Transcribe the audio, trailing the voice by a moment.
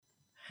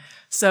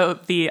So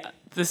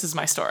this is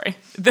my story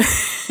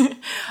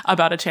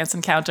about a chance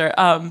encounter.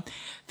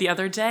 The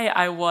other day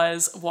I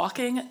was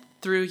walking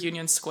through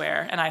Union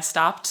Square and I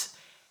stopped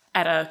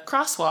at a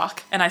crosswalk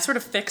and I sort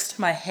of fixed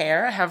my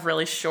hair. I have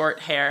really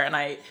short hair and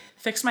I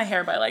fixed my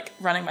hair by like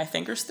running my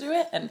fingers through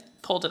it and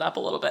pulled it up a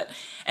little bit.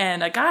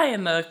 And a guy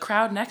in the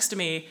crowd next to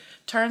me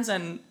turns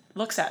and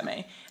looks at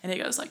me and he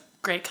goes like,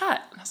 "Great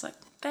cut." And I was like,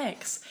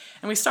 "Thanks."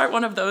 And we start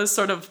one of those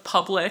sort of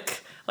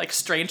public, like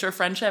stranger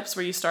friendships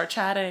where you start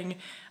chatting,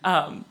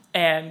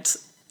 and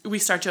we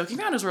start joking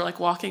around as we're like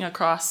walking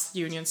across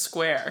Union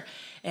Square.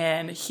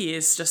 And he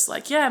is just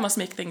like, "Yeah, it must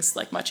make things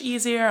like much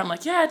easier." I'm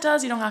like, "Yeah, it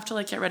does. You don't have to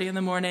like get ready in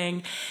the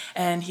morning."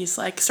 And he's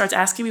like, starts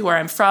asking me where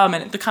I'm from,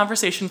 and the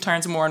conversation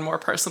turns more and more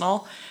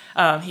personal.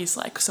 He's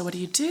like, "So what do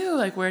you do?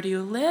 Like, where do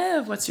you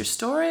live? What's your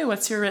story?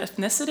 What's your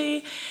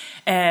ethnicity?"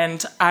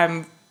 And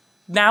I'm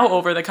now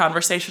over the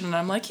conversation and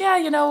I'm like, "Yeah,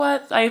 you know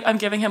what?" I'm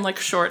giving him like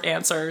short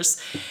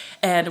answers.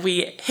 And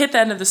we hit the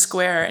end of the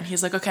square and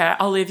he's like, "Okay,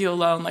 I'll leave you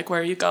alone. Like,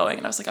 where are you going?"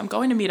 And I was like, "I'm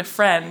going to meet a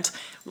friend."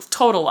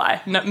 Total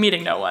lie. No,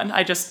 meeting no one.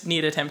 I just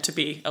needed him to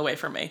be away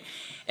from me.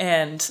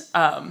 And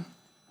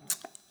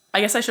I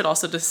guess I should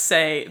also just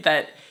say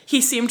that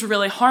he seemed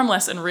really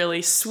harmless and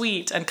really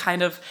sweet and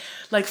kind of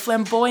like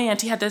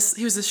flamboyant. He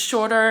was this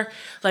shorter,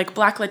 like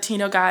black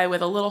Latino guy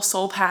with a little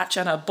soul patch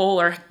and a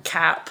bowler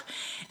cap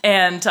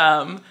and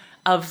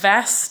a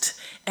vest.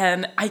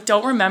 And I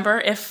don't remember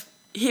if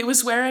he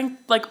was wearing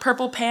like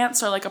purple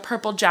pants or like a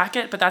purple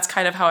jacket, but that's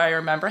kind of how I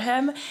remember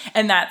him.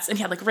 And he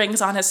had like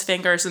rings on his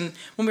fingers. And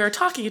when we were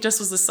talking, it just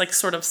was this like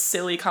sort of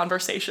silly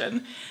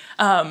conversation.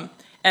 And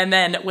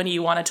then when he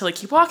wanted to like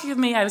keep walking with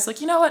me, I was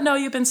like, "You know what? No,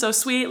 you've been so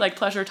sweet. Like,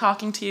 pleasure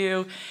talking to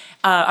you.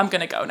 I'm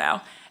going to go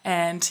now."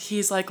 And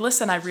he's like,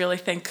 "Listen, I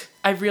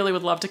really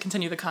would love to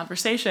continue the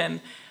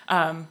conversation.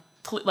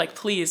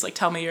 Please, like,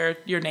 tell me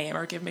your name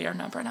or give me your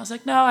number." And I was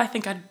like, "No, I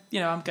think I'm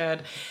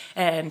good."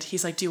 And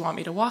he's like, "Do you want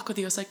me to walk with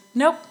you?" I was like,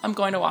 "Nope, I'm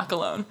going to walk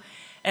alone."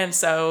 And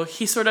so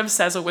he sort of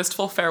says a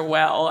wistful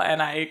farewell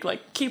and I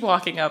like keep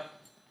walking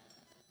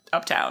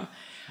uptown.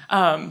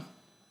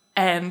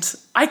 And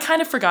I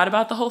kind of forgot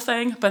about the whole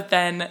thing, but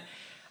then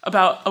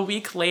about a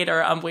week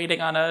later, I'm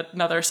waiting on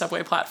another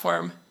subway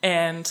platform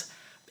and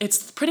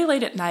it's pretty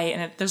late at night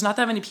and there's not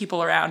that many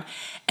people around.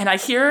 And I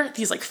hear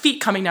these like feet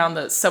coming down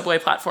the subway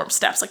platform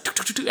steps, like,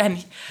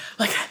 and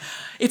like,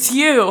 "It's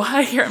you."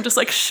 I hear him just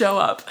like show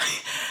up.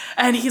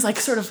 And he's like,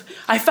 sort of,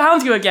 "I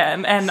found you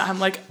again." And I'm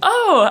like,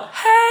 "Oh,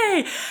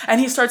 hey." And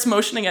he starts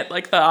motioning at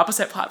like the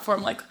opposite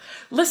platform, like,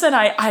 "Listen,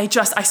 I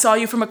saw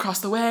you from across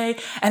the way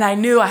and I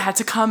knew I had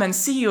to come and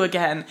see you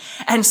again.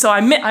 And so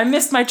I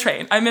missed my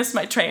train.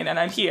 And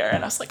I'm here."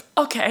 And I was like,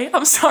 "Okay,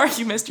 I'm sorry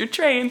you missed your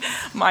train.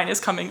 Mine is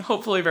coming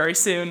hopefully very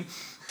soon."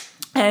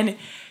 And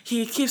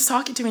he keeps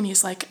talking to me and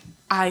he's like,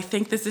 "I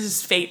think that this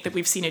is fate that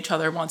we've seen each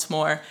other once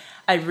more.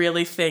 I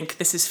really think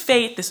this is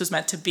fate. This was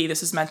meant to be.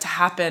 This was meant to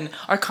happen.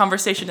 Our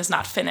conversation is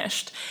not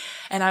finished."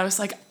 And I was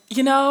like,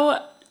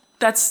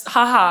 that's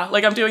haha.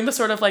 Like I'm doing the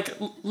sort of like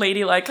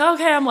lady, like,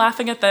 "Okay, I'm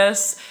laughing at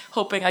this,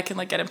 hoping I can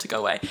like get him to go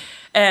away."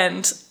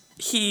 And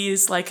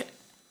he's like,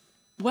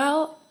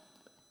 "Well,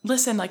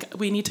 listen, like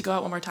we need to go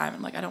out one more time."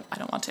 I'm like, I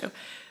don't want to.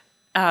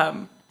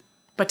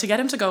 But to get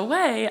him to go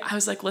away, I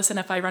was like, "Listen,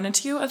 if I run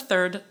into you a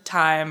third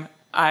time,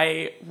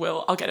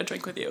 I'll get a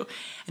drink with you."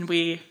 And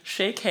we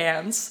shake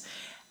hands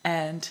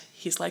and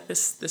he's like,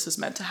 this was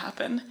meant to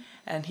happen.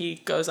 And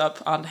he goes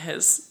up onto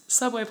his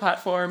subway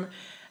platform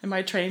and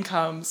my train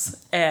comes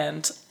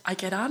and I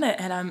get on it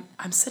and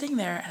I'm sitting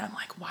there and I'm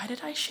like, why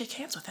did I shake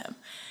hands with him?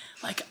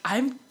 Like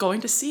I'm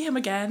going to see him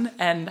again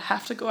and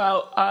have to go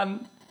out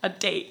on a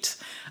date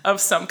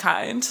of some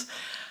kind.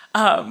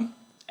 And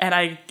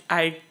I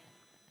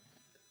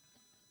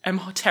am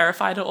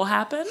terrified it will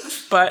happen,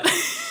 but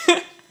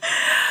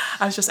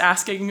I was just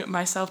asking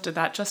myself, did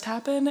that just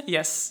happen?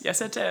 Yes,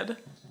 it did.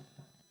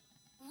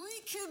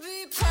 We could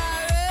be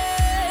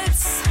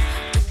pirates,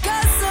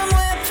 go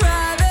somewhere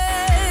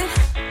private.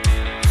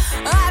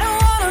 I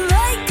don't wanna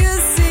make a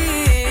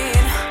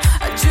scene,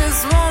 I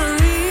just wanna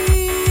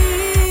leave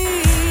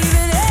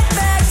and head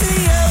back to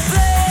your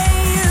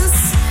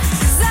place,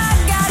 'cause I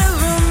got a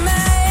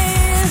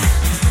roommate.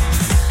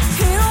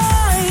 He don't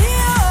wanna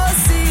hear or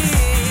see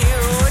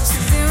what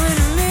you're doing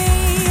to me.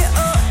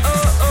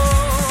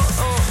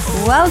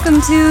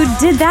 Welcome to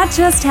Did That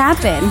Just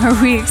Happen?, where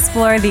we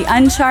explore the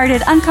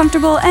uncharted,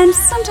 uncomfortable, and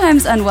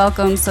sometimes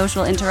unwelcome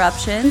social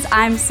interruptions.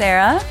 I'm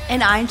Sarah.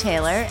 And I'm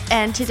Taylor.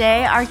 And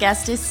today our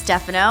guest is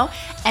Stefano.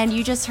 And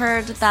you just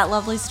heard that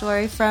lovely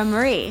story from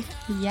Marie.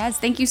 Yes,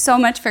 thank you so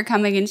much for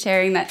coming and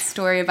sharing that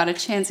story about a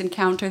chance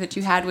encounter that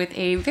you had with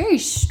a very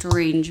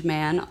strange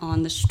man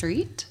on the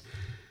street.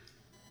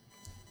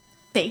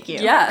 Thank you.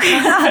 Yeah.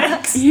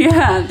 Thanks.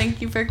 Yeah,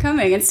 thank you for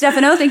coming. And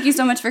Stefano, thank you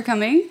so much for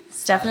coming.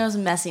 Stefano's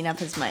messing up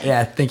his mic.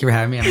 Yeah, thank you for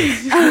having me.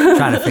 I'm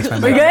trying to fix my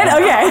mic. We good?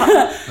 Okay.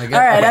 We're good? All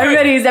right,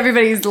 Okay.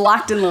 everybody's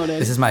locked and loaded.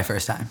 This is my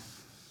first time.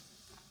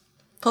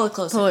 Pull it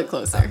closer. Pull it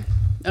closer.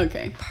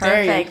 Okay. Perfect.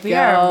 There you We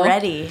are go.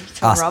 ready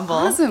to Awesome. rumble.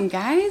 Awesome,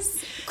 guys.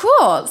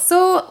 Cool.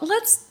 So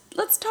let's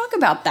let's talk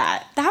about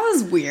that. That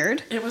was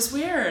weird. It was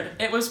weird.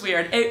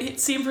 It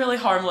seemed really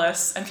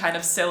harmless and kind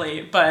of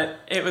silly, but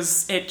it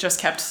just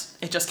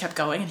kept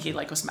going, and he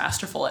like was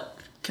masterful at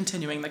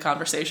continuing the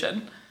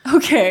conversation.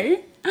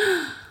 Okay.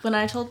 When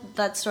I told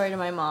that story to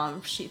my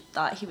mom, she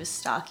thought he was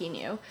stalking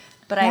you.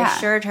 But Yeah. I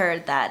assured her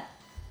that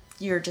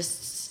you're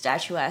just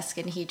statuesque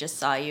and he just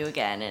saw you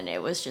again and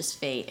it was just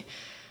fate.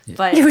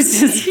 But It was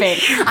just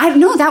fake. I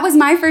know that was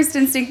my first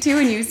instinct too.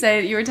 When you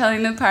said you were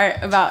telling the part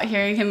about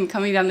hearing him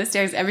coming down the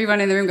stairs, everyone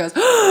in the room goes,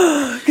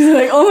 because they're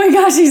like, "Oh my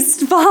gosh,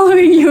 he's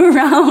following you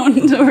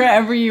around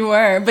wherever you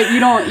were." But you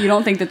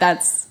don't think that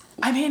that's.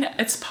 I mean,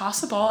 it's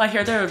possible. I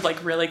hear there are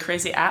like really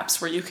crazy apps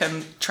where you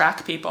can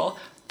track people.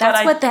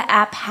 that's what the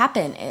app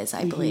Happen is,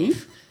 I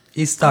believe.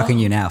 He's stalking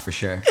you now for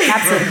sure.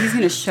 Absolutely, he's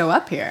gonna show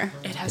up here.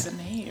 It has a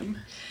name.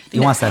 He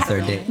wants that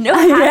third date. No,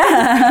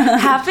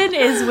 Happen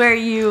is where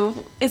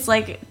it's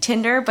like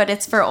Tinder, but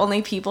it's for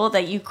only people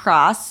that you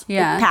cross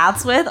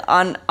paths with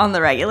on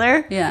the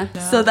regular. Yeah.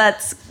 So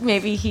that's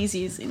maybe he's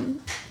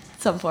using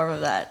some form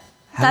of that.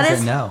 How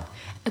does it know?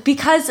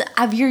 Because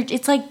of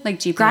it's like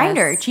GPS.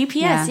 Grinder,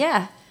 GPS,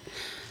 yeah.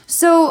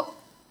 So,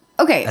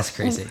 okay. That's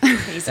crazy.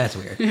 That's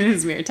weird. It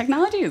is weird.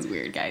 Technology is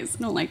weird, guys. I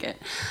don't like it.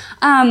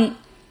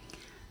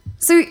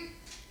 So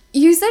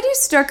you said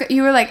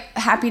you were like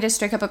happy to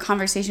strike up a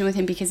conversation with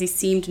him because he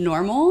seemed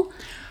normal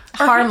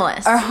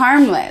Harmless. or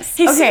harmless.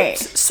 He Okay.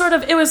 seemed sort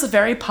of, it was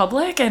very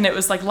public, and it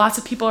was like lots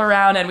of people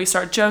around, and we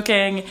started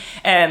joking,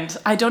 and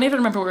I don't even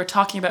remember what we were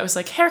talking about. It was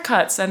like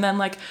haircuts and then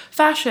like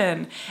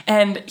fashion,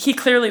 and he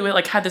clearly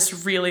like had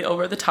this really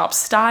over the top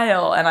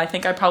style, and I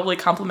think I probably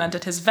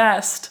complimented his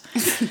vest.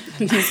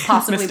 His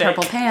possibly Mistake.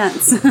 purple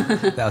pants.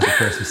 That was the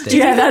first mistake.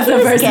 Yeah, that's the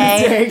first gay?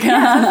 mistake.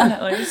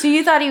 Definitely. So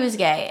you thought he was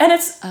gay. And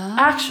it's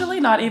actually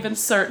not even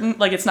certain,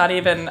 like it's not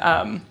even,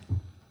 I'm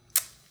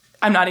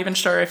not even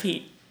sure if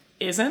he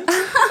isn't,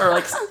 or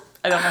like,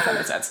 I don't know if that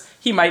makes sense.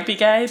 He might be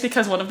gay,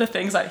 because one of the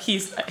things that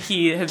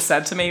he had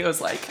said to me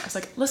was like, I was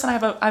like, listen,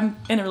 I'm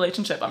in a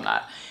relationship, I'm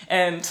not.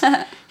 And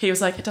he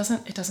was like, it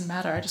doesn't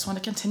matter. I just want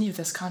to continue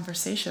this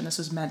conversation. This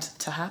was meant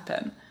to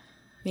happen.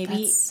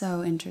 Maybe That's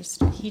so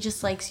interesting. he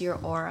just likes your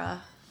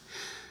aura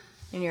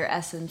and your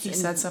essence. He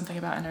said something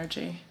about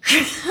energy.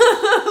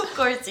 Of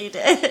course he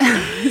did.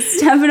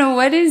 Stefano,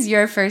 what is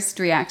your first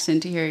reaction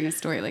to hearing a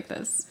story like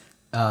this?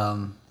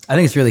 I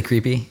think it's really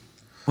creepy.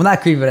 Well,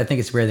 not creepy, but I think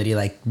it's weird that he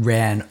like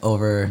ran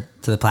over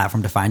to the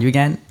platform to find you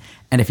again.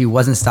 And if he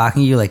wasn't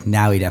stalking you, like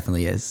now he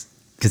definitely is,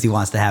 because he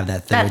wants to have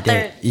that third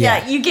date.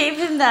 Yeah, you gave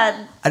him that.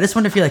 I just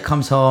wonder if he like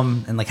comes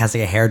home and like has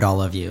like a hair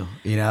doll of you,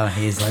 you know? And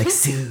he's like,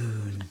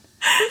 soon.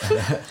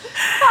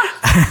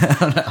 I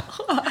don't know.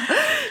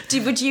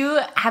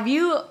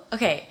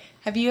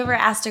 Have you ever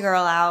asked a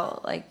girl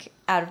out, like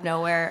out of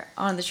nowhere,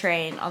 on the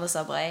train, on the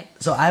subway?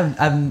 So I've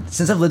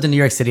since I've lived in New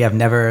York City, I've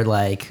never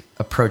like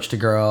approached a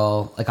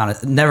girl like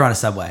never on a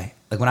subway.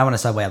 Like when I'm on a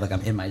subway,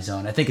 I'm in my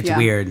zone. I think it's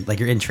weird. Like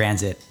you're in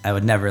transit. I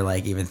would never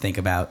like even think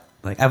about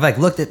like, I've like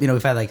looked at,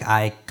 we've had like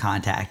eye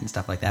contact and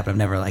stuff like that, but I've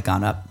never like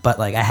gone up. But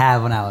like I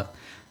have when I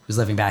was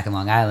living back in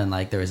Long Island,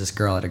 like there was this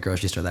girl at a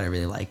grocery store that I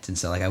really liked. And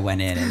so like I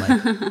went in and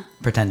like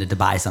pretended to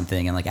buy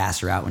something and like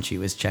asked her out when she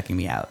was checking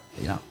me out,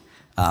 you know?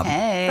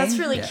 Hey. That's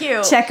really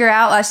cute. Check her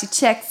out while she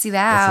checks you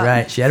out. That's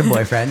right. She had a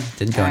boyfriend.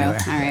 Didn't go anywhere.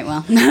 All right,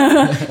 well.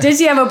 Did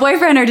she have a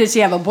boyfriend, or did she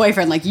have a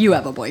boyfriend like you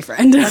have a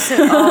boyfriend?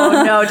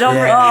 Oh no! Don't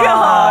bring.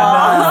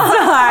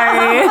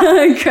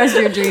 Sorry. Crush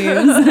your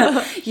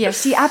dreams. Yeah,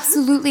 she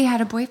absolutely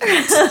had a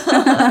boyfriend.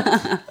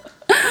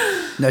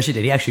 No, she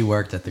did. He actually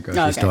worked at the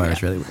grocery store. It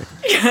was really weird.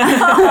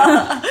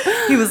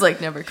 He was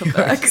like, never come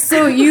back.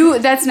 So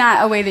that's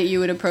not a way that you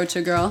would approach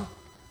a girl?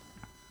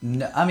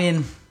 No, I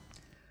mean,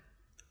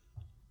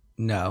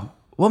 no.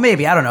 Well,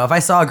 maybe. I don't know. If I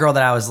saw a girl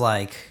that I was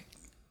like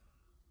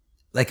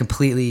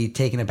completely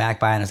taken aback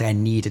by, and I was like, I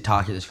need to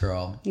talk to this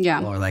girl.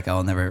 Yeah. Or like,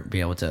 I'll never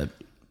be able to,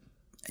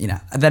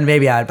 then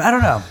maybe but I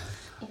don't know.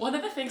 One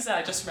of the things that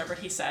I just remembered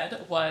he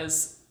said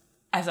was,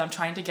 as I'm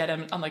trying to get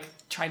him on my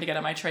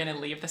train and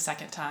leave the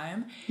second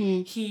time,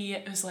 he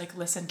was like,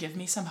 listen, give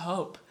me some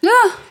hope.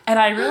 Yeah. And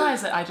I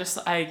realized that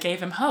I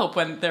gave him hope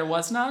when there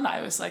was none.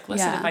 I was like,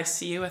 listen, Yeah. if I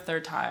see you a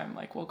third time,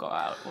 like we'll go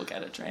out, we'll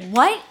get a drink.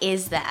 What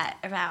is that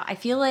about? I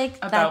feel like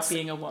About that's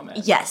being a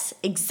woman. Yes,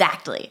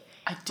 exactly.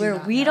 I do Where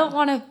not we know. don't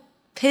want to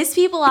piss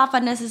people off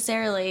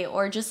unnecessarily,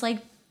 or just like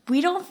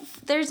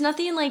there's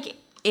nothing like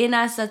in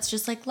us that's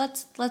just like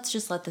let's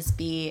just let this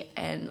be,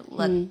 and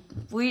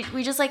we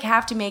just like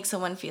have to make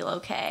someone feel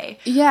okay.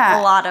 Yeah.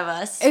 A lot of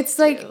us. It's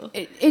do.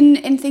 like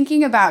in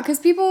thinking about, because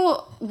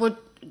people would,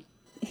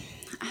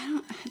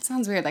 it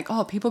sounds weird, like,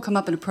 oh, people come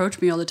up and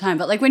approach me all the time,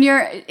 but like when you're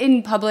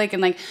in public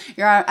and like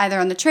you're either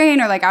on the train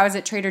or like I was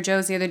at Trader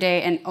Joe's the other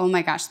day, and oh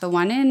my gosh, the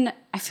one in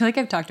I feel like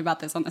I've talked about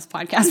this on this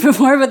podcast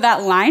before, but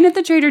that line at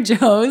the Trader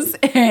Joe's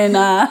in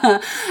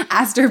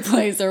Astor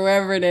Place or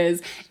wherever it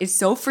is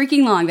so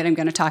freaking long that I'm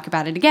going to talk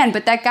about it again.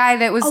 But that guy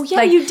that was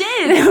you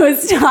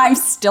did. I'm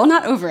still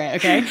not over it,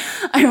 okay?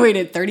 I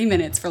waited 30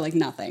 minutes for like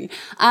nothing.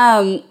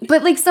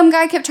 But like some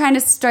guy kept trying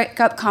to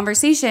strike up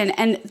conversation,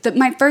 and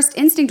my first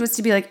instinct was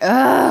to be like,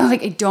 ugh,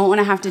 like I don't want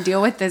to have to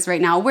deal with this right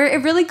now, where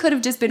it really could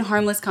have just been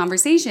harmless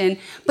conversation,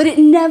 but it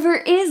never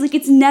is. Like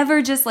it's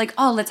never just like,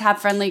 oh, let's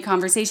have friendly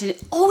conversation.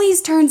 It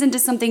always turns into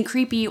something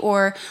creepy,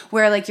 or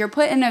where like you're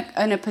put in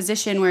a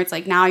position where it's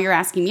like, now you're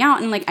asking me out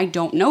and like I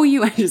don't know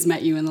you. I just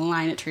met you in the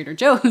line at Trader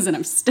Joe's and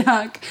I'm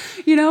stuck.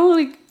 You know,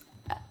 like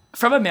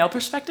from a male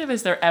perspective,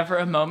 is there ever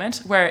a moment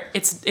where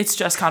it's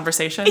just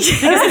conversation? Because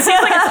it seems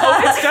like it's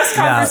always just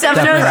conversation.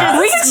 definitely not.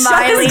 we can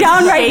shut this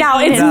down right now.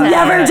 It's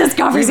never just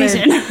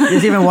conversation.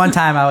 There's even one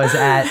time I was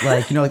at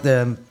like, you know, like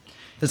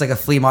there's like a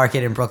flea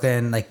market in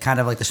Brooklyn, like kind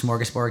of like the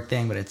smorgasbord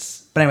thing, but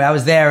anyway, I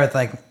was there with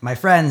like my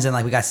friends and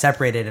like we got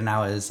separated, and I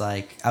was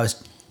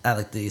at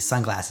like these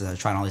sunglasses. I was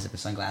trying all these different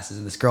sunglasses,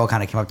 and this girl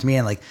kind of came up to me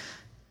and like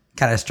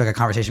kind of struck a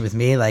conversation with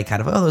me, like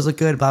kind of, oh, those look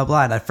good, blah,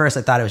 blah. And at first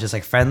I thought it was just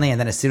like friendly, and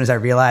then as soon as I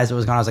realized what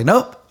was going on, I was like,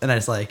 nope. And I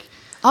just like,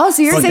 oh,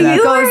 so you're looked saying it it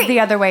up. goes the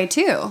other way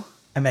too?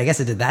 I mean, I guess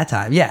it did that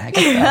time. Yeah, I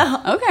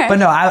guess so. Okay. But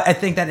no, I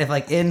think that if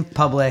like in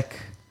public,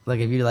 like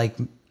if you like,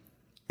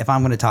 if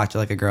I'm going to talk to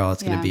like a girl,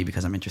 it's going to be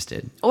because I'm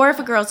interested. Or if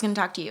a girl's gonna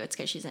talk to you, it's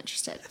because she's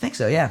interested. I think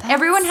so, yeah.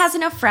 Everyone has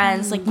enough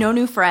friends, like no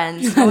new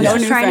friends. No Just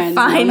new trying friends. to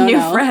find No, new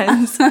no.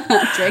 friends.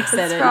 Drake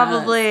said it.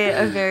 Probably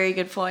a very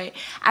good point.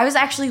 I was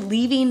actually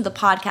leaving the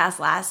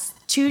podcast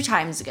 2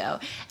 times ago,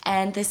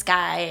 and this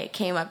guy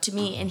came up to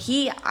me, and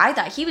I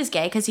thought he was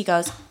gay because he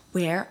goes,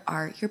 "Where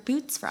are your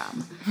boots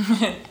from?"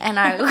 And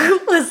I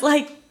was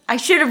like, I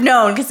should have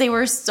known because they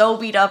were so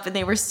beat up and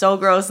they were so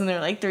gross, and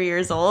they're like 3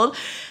 years old.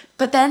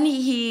 But then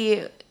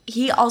he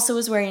also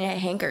was wearing a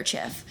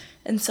handkerchief,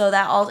 and so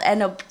that all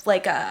and a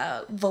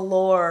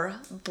velour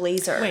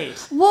blazer.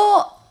 Wait.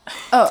 Well,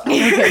 oh,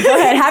 okay, go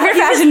ahead. Have your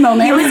fashion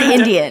moment. He was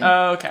Indian.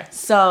 Oh, okay.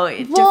 So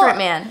different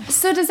man.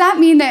 So does that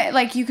mean that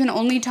like you can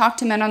only talk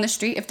to men on the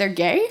street if they're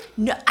gay?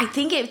 No, I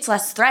think it's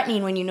less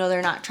threatening when you know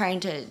they're not trying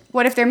to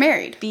What if they're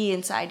married? be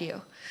inside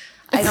you.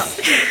 I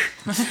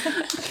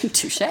don't.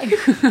 Touche.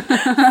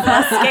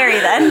 That's scary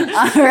then.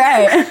 All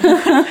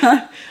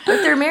right.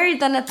 If they're married,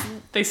 then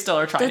They still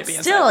are trying to it's be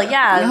inside. still them.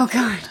 yeah. Oh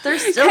God. They're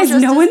still Guys,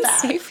 just no as one's bad.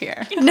 safe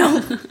here.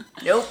 No.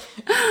 Nope.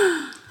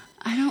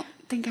 I don't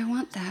think I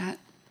want that.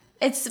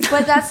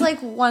 But that's like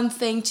one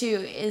thing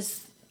too,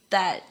 is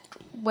that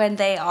when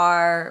they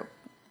are,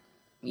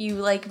 you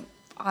like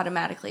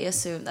automatically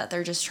assume that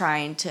they're just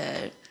trying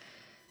to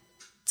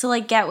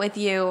like get with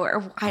you,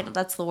 or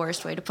that's the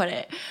worst way to put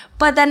it.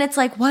 But then it's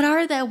like, what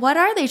are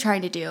they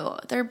trying to do?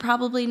 They're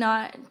probably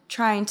not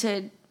trying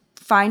to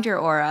find your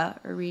aura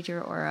or read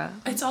your aura.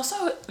 It's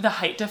also the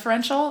height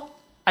differential.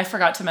 I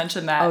forgot to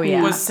mention that. Oh,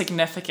 yeah. Was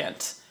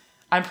significant.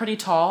 I'm pretty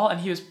tall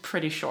and he was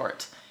pretty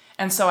short.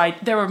 And so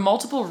there were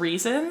multiple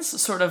reasons,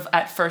 sort of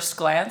at first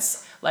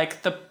glance,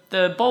 like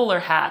the bowler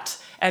hat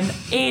and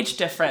age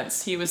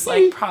difference. He was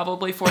like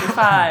probably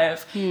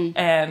 45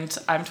 and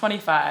I'm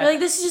 25. You're like,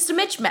 this is just a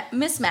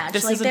mismatch.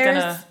 This like isn't there's,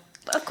 gonna-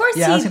 of course.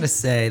 Yeah, I was going to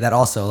say that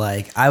also,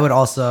 like, I would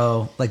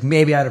also, like,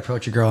 maybe I'd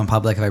approach a girl in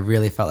public if I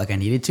really felt like I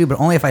needed to, but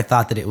only if I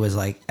thought that it was,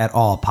 like, at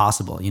all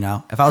possible, you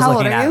know? If I was How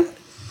looking old are at, you?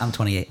 I'm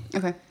 28.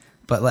 Okay.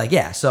 But, like,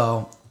 yeah,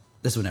 so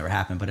this would never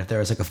happen, but if there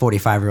was, like, a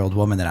 45-year-old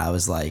woman that I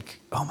was like,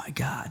 oh my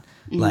God,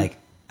 like,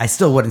 I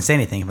still wouldn't say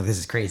anything, but this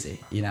is crazy,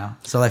 you know?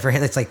 So, like, for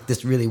him, it's like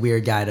this really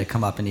weird guy to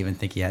come up and even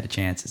think he had a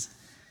chance is,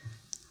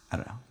 I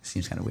don't know, it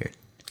seems kind of weird.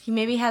 He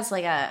maybe has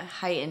like a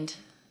heightened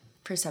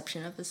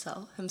perception of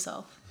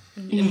himself.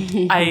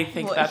 I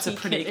think What that's a he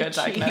pretty could good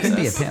achieve. Could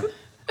be a diagnosis.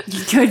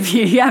 pimp. Could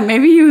be. Yeah,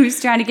 maybe he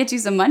was trying to get you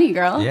some money,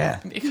 girl. Yeah.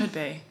 It could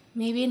be.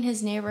 Maybe in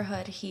his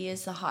neighborhood he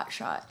is the hot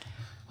shot.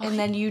 And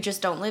then you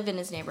just don't live in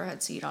his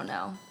neighborhood, so you don't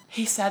know.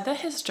 He said that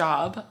his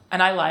job,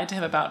 and I lied to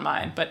him about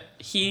mine, but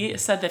he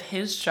said that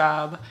his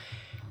job,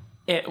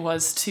 it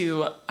was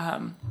to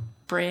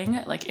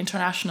bring like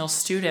international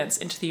students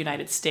into the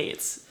United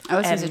States.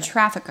 Oh, so he's a And-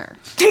 trafficker.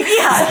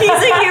 Yeah, he's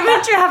a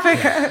human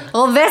trafficker.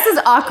 Well, this is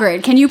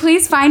awkward. Can you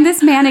please find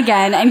this man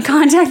again and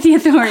contact the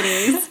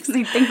authorities? Because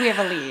I think we have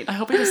a lead. I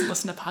hope he doesn't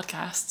listen to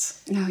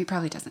podcasts. No, he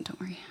probably doesn't. Don't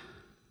worry.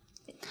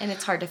 And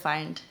it's hard to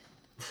find.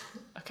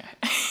 Okay.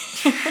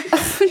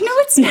 No,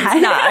 it's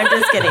not. No, I'm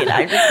just kidding.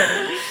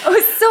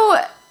 Oh,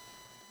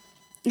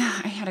 so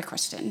I had a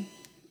question.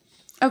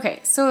 Okay,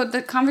 so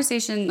the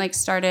conversation like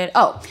started.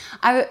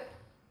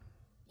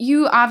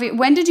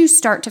 When did you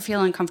start to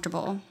feel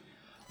uncomfortable?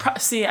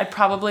 See, I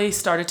probably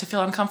started to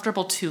feel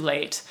uncomfortable too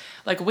late.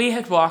 Like, we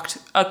had walked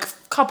a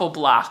couple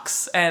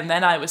blocks, and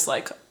then I was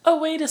like, oh,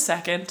 wait a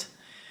second.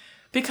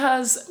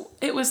 Because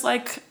it was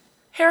like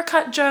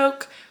haircut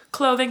joke,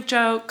 clothing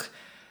joke,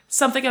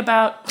 something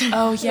about,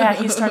 oh, yeah,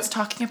 he starts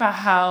talking about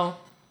how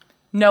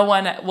no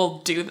one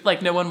will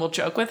no one will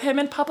joke with him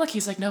in public.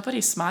 He's like, nobody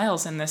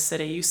smiles in this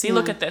city. You see,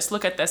 look at this.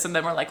 And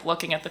then we're like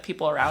looking at the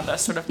people around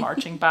us sort of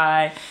marching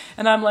by.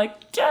 And I'm like,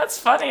 yeah, it's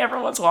funny.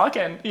 Everyone's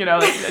walking,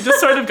 like,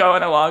 just sort of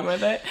going along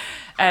with it.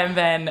 And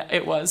then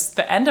it was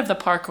the end of the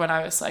park when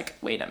I was like,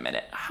 wait a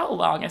minute, how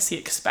long is he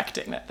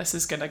expecting that this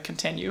is going to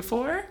continue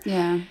for?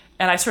 Yeah.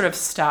 And I sort of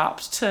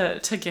stopped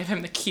to give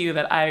him the cue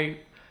that I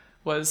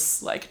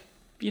was like,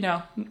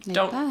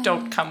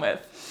 don't come with.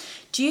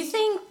 Do you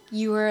think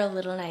you were a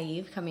little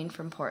naive coming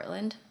from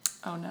Portland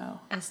Oh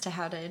no. as to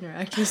how to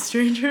interact with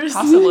strangers?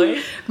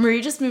 Possibly.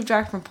 Marie just moved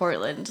back from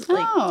Portland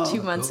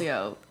 2 months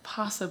ago.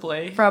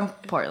 Possibly. From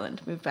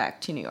Portland, moved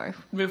back to New York.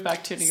 Move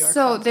back to New York.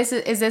 So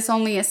is this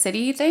only a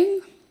city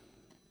thing?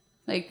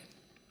 Like,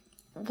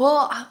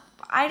 Well,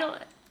 I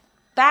don't.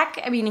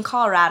 In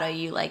Colorado,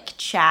 you like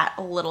chat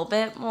a little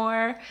bit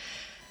more,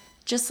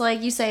 just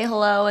like you say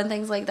hello and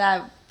things like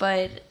that.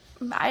 But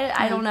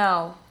I don't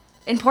know.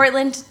 In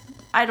Portland,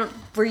 are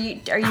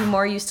you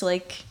more used to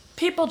like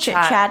people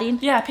chat. chatting?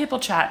 Yeah, people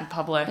chat in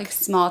public. like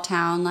small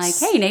town, like,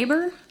 hey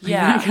neighbor,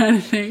 Yeah. that kind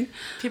of thing.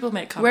 People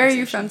make conversation. Where are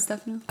you from,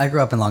 Stefano? I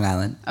grew up in Long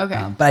Island.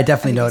 Okay. But I definitely I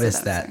think you noticed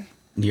said that sorry.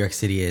 New York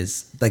City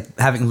is, like,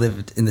 having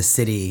lived in the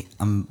city,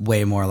 I'm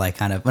way more, like,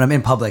 kind of, when I'm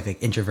in public,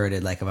 like,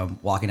 introverted, like, if I'm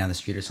walking down the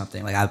street or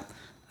something, like,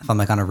 if I'm,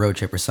 like, on a road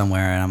trip or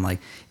somewhere and I'm, like,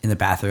 in the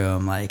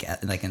bathroom, like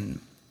in,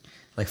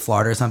 like,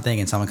 Florida or something,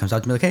 and someone comes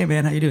up to me, like, hey,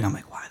 man, how you doing? I'm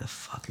like, why the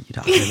fuck are you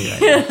talking to me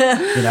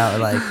right now?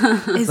 Like...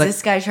 Is like,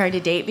 this guy trying to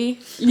date me?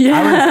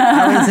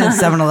 I was in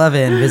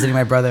 7-Eleven visiting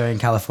my brother in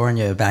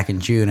California back in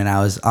June, and I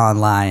was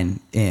online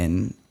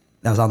waiting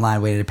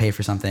to pay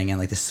for something, and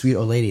like this sweet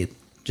old lady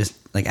just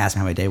like asked me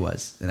how my day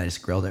was, and I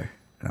just grilled her,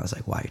 and I was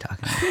like, "Why are you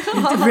talking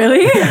to me?"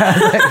 Really? But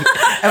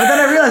then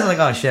I realized, like,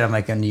 oh shit, I'm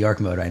like in New York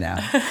mode right now.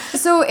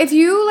 So if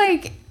you're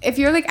like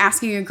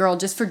asking a girl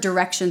just for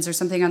directions or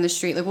something on the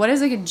street, like what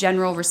is like a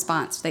general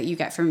response that you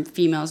get from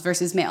females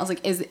versus males?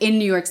 Like, is in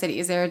New York City,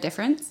 is there a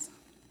difference?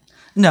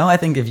 No, I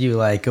think if you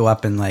like go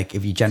up and like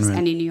if you Just generally,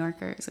 any New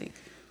Yorker is like,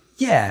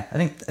 yeah,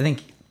 I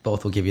think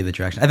both will give you the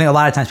direction. I think a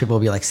lot of times people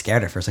will be like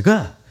scared at first, like,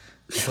 ugh.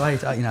 Like, why are you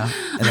talking, and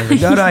then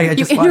like, no, I you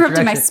just want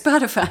interrupted my directions.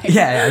 Spotify.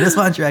 Yeah, I just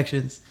want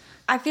directions.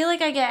 I feel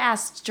like I get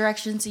asked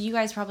directions, so you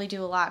guys probably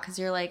do a lot because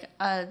you're like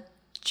a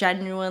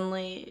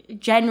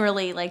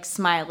generally like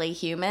smiley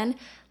human.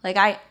 Like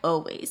I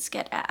always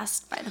get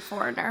asked by the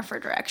foreigner for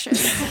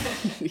directions.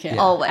 Yeah.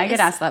 Always. I get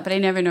asked that, but I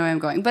never know where I'm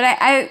going. But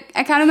I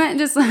kind of meant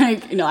just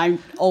like, I'm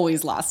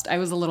always lost. I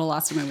was a little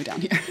lost on my way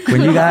down here.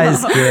 When you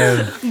guys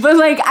give, But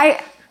like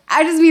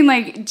I just mean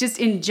like just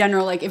in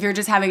general, like if you're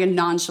just having a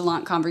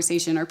nonchalant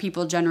conversation, are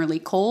people generally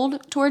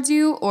cold towards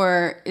you,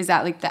 or is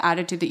that like the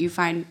attitude that you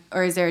find,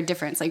 or is there a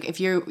difference? Like if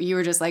you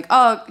were just like,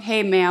 oh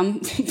hey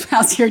ma'am,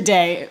 how's your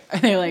day? Are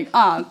they like,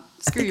 oh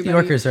screw you, New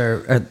buddy? Yorkers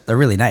are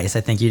really nice.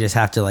 I think you just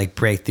have to like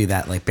break through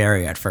that like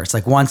barrier at first.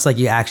 Like once like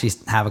you actually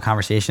have a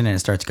conversation and it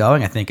starts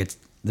going, I think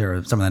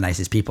they're some of the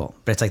nicest people.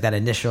 But it's like that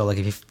initial, like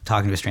if you're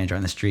talking to a stranger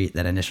on the street,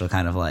 that initial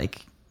kind of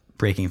like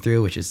breaking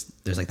through, which is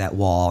there's like that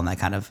wall and that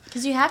kind of,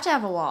 Because you have to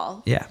have a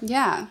wall. yeah.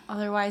 Yeah.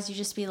 Otherwise, you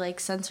just be like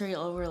sensory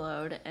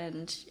overload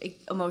and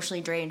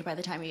emotionally drained by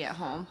the time you get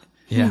home.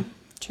 Yeah.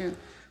 True.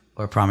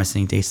 Or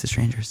promising dates to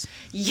strangers.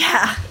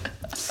 Yeah.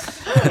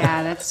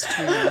 Yeah, that's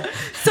true.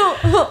 So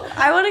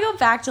I want to go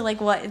back to like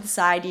what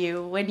inside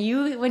you when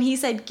he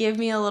said, "Give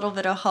me a little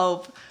bit of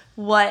hope."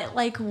 What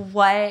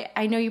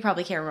I know you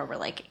probably can't remember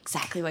like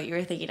exactly what you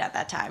were thinking at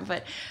that time,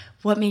 but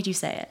what made you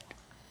say it?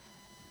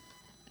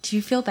 Do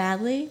you feel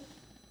badly?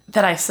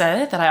 That I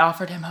said it, that I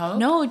offered him hope.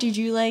 No, did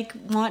you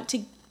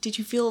did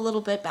you feel a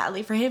little bit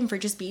badly for him for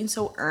just being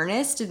so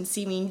earnest and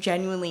seeming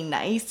genuinely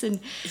nice? And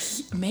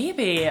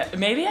Maybe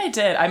I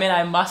did. I mean,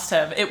 I must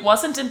have. It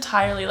wasn't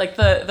entirely like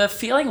the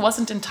feeling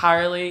wasn't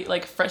entirely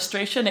like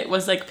frustration. It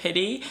was like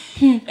pity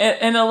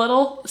in a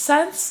little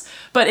sense.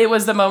 But it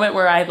was the moment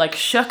where I like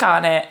shook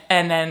on it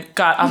and then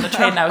got on the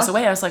train and I was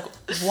away. I was like,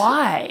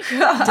 why did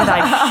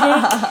I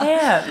shake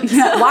hands?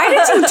 Why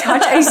did you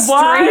touch a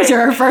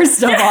stranger,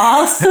 first of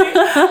all?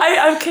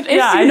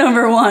 I'm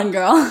Number one,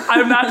 girl.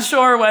 I'm not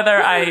sure whether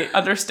I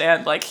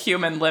understand like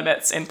human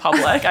limits in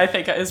public. I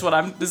think is what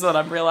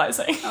I'm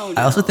realizing. Oh,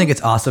 I also think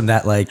it's awesome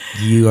that like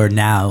you are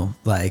now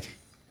like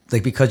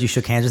because you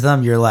shook hands with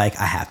them, you're like,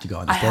 I have to go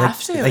on this I date.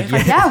 have to. Like, If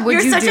I- Yeah, would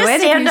You're you such do a it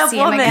if you stand-up see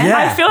him woman. again?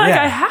 Yeah. I feel like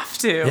yeah. I have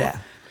to. Yeah.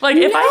 Like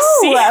if I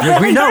see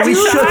We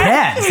shook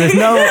hands. There's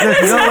no way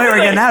we're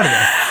getting out of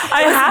this.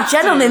 I have to.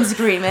 gentleman's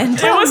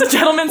agreement. It was a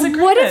gentleman's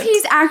agreement. What if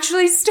he's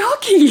actually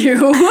stalking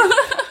you?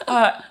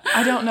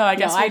 I don't know. I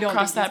guess I we'll don't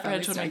cross think that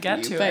he's bridge when we probably get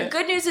to stalking you, it.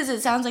 Good news is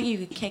it sounds like you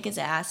could kick his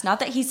ass. Not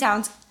that he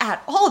sounds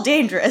at all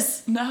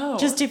dangerous. No.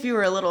 Just if you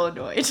were a little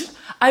annoyed.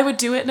 I would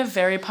do it in a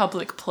very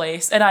public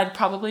place, and I'd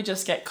probably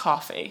just get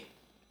coffee.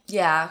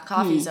 Yeah,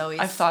 coffee's always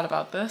I've thought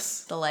about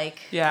this. the like.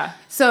 Yeah.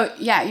 So,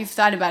 yeah, you've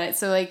thought about it.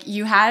 So, like,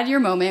 you had your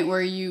moment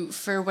where you,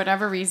 for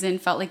whatever reason,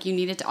 felt like you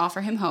needed to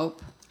offer him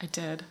hope. I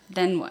did.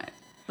 Then what?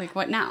 Like,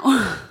 what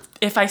now?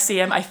 If I see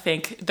him, I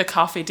think the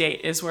coffee date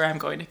is where I'm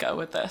going to go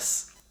with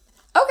this.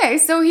 Okay,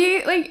 so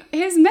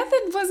his method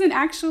wasn't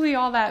actually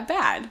all that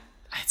bad.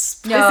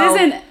 It's, No.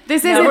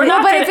 This isn't. we're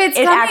not but gonna- if it's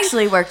It coming,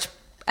 actually worked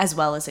as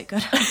well as it could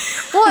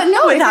have. well,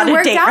 no, without if a it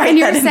worked date out, right and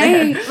you're then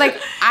and saying like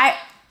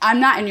I'm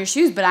not in your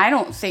shoes, but I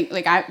don't think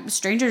like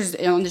strangers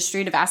on the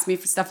street have asked me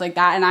for stuff like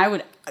that, and I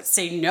would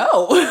say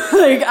no.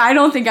 Like I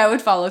don't think I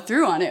would follow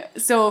through on it.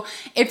 So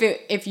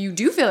if you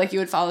do feel like you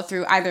would follow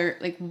through, either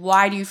like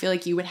why do you feel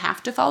like you would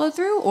have to follow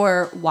through,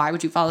 or why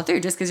would you follow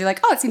through? Just because you're like,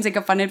 oh, it seems like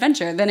a fun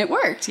adventure, then it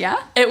worked,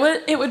 yeah. it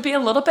would be a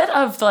little bit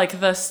of like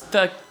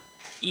the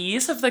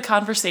ease of the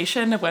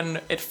conversation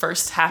when it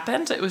first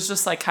happened. It was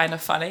just like kind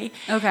of funny.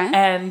 Okay.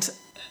 And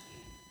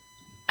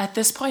at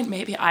this point,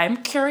 maybe I'm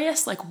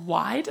curious, like,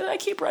 why did I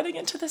keep running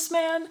into this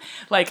man?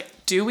 Like,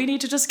 do we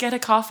need to just get a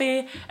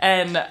coffee?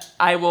 And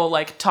I will,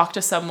 like, talk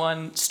to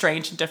someone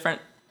strange and different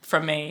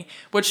from me,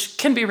 which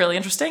can be really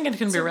interesting and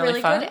can be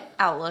really fun. Good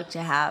outlook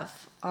to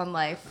have on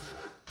life.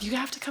 You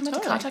have to come into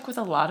contact with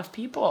a lot of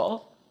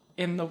people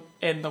in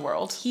the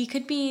world. He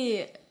could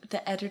be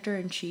the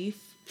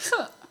editor-in-chief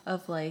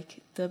of, like,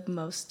 the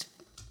most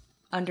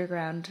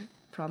underground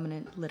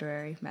prominent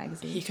literary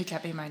magazine. He could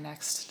get me my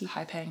next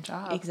high-paying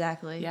job.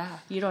 Exactly. Yeah.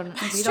 We true. don't know.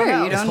 You This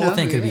don't whole know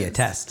thing who could he be a is.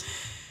 test.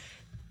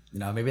 You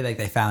know, maybe like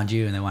they found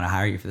you and they want to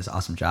hire you for this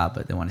awesome job,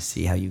 but they want to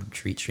see how you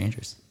treat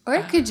strangers. Or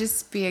it could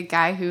just be a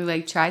guy who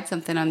like tried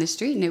something on the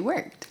street and it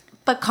worked.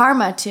 But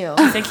karma, too.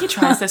 I think he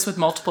tries this with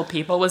multiple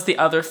people was the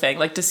other thing.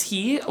 Like, does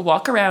he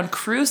walk around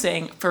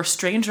cruising for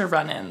stranger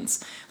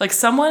run-ins? Like,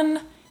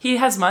 he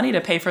has money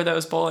to pay for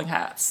those bowler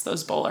hats.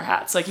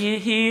 Like,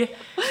 he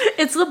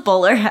It's the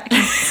bowler hat.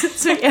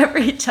 It's me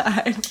every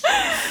time.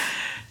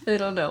 I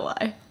don't know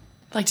why.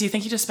 like, do you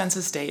think he just spends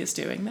his days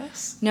doing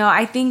this? No,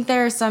 I think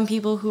there are some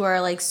people who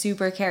are like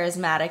super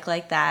charismatic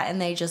like that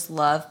and they just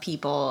love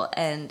people.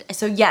 And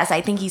so, yes,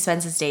 I think he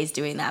spends his days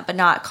doing that, but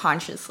not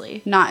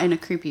consciously. Not in a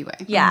creepy way.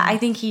 Yeah, I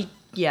think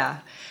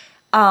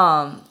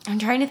I'm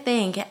trying to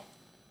think.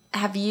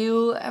 Have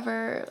you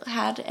ever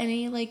had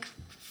any like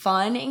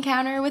fun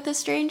encounter with a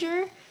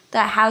stranger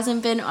that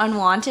hasn't been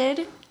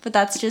unwanted, but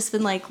that's just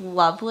been like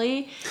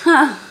lovely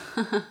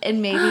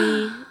and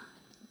maybe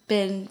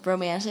been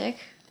romantic?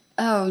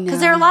 Oh no. Because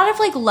there are a lot of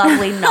like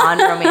lovely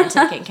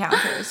non-romantic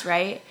encounters,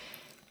 right?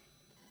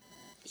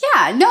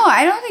 Yeah, no,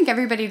 I don't think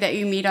everybody that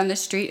you meet on the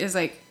street is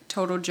like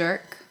total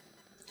jerk.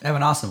 I have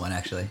an awesome one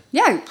actually.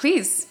 Yeah,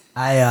 please.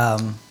 I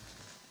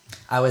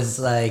was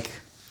like,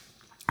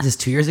 this is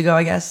 2 years ago,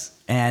 I guess,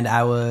 and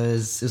it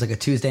was like a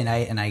Tuesday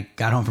night, and I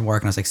got home from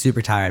work and I was like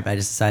super tired, but I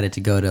just decided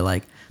to go to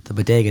like the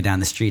bodega down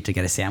the street to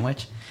get a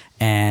sandwich,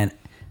 and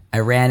I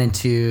ran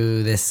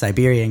into this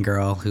Siberian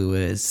girl who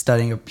was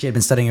studying. She had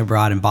been studying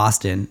abroad in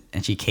Boston,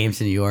 and she came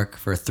to New York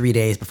for 3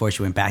 days before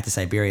she went back to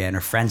Siberia. And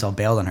her friends all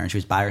bailed on her, and she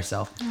was by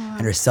herself. And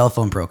her cell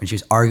phone broke, and she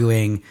was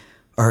arguing,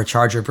 or her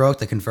charger broke,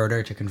 the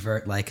converter to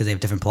convert, like, because they have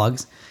different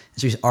plugs.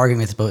 And she was arguing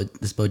with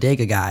this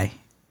bodega guy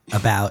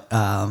about,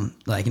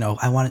 like, you know,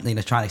 I wanted, you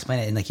know, trying to explain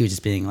it, and like he was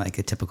just being like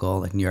a typical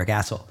like New York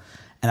asshole.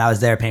 And I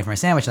was there paying for my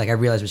sandwich, and like I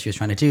realized what she was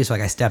trying to do. So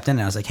like I stepped in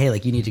and I was like, hey,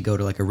 like you need to go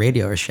to like a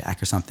Radio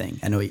Shack or something.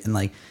 I know, and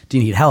like, do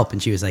you need help?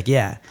 And she was like,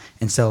 yeah.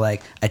 And so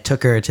like I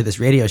took her to this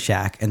Radio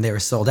Shack, and they were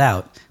sold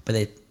out, but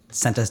they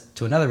sent us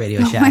to another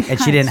Radio Shack, and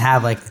she didn't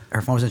have like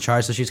her phone was in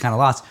charge, so she was kind of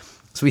lost.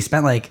 So we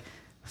spent like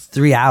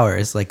 3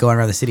 hours like going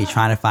around the city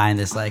trying to find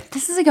this like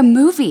This is like a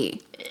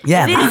movie.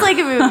 yeah. It is like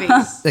a movie.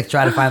 Like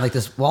try to find like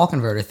this wall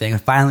converter thing,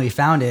 and finally we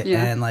found it.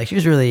 Yeah. And like she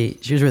was really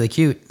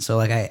cute. So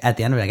like at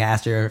the end of it, like, I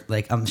asked her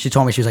like she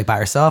told me she was like by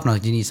herself, and I was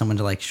like, do you need someone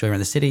to like show you around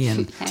the city?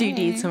 And Do you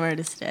need somewhere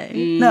to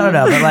stay? no,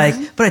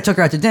 but I took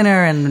her out to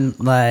dinner, and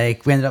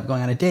like we ended up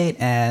going on a date,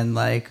 and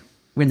like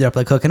we ended up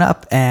like hooking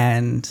up,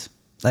 and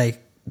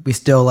like we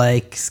still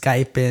like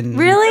Skype and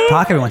Really?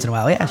 talk every once in a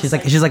while. Yeah, she's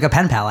like a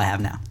pen pal I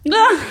have now.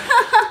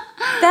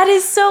 That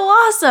is so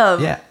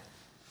awesome. Yeah.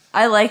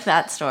 I like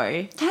that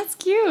story. That's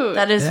cute.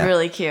 That is Yeah.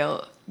 really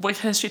cute. What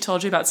has she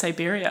told you about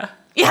Siberia?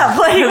 Yeah,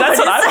 what, That's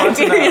what I want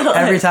to know. Siberia like?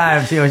 Every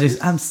time she was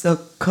just, I'm so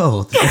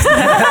cold.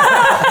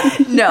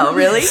 No,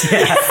 really?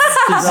 Yeah.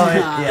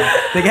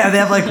 They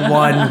have like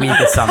 1 week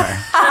of summer.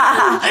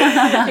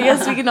 I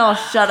guess we can all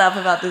shut up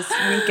about this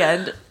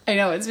weekend. I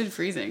know, it's been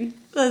freezing.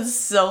 That's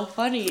so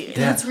funny.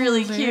 That's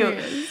really cute.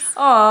 Hilarious.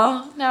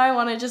 Aw, now I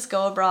want to just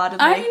go abroad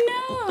and I like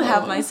know.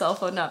 have my cell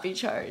phone not be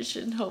charged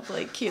and hope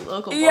like cute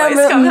local boys Yeah,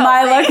 but come help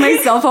my me. luck, my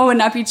cell phone would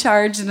not be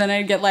charged, and then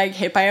I'd get like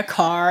hit by a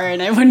car,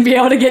 and I wouldn't be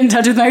able to get in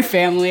touch with my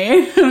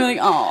family. I'm like,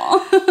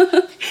 oh.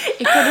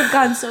 It could have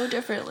gone so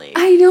differently.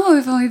 I know,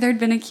 if only there'd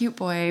been a cute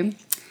boy.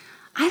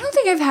 I don't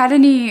think I've had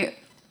any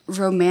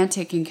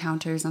romantic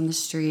encounters on the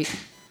street,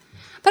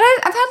 but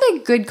I've had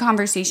like good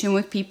conversation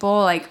with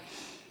people. Like,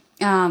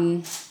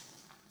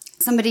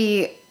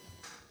 somebody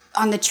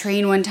on the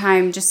train one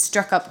time just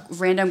struck up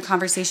random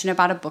conversation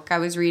about a book I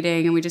was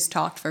reading, and we just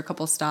talked for a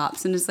couple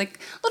stops, and just like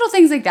little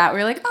things like that.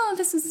 We're like, oh,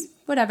 this is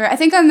whatever. I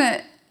think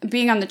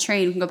being on the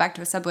train, we can go back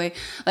to a subway,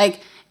 like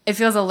it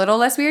feels a little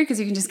less weird because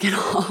you can just get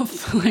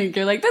off. Like,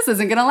 you're like, this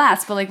isn't going to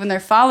last. But like when they're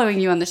following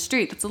you on the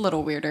street, that's a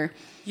little weirder.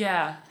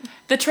 Yeah.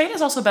 The train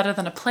is also better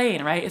than a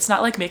plane, right? It's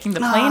not like making the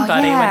plane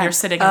buddy when you're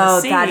sitting in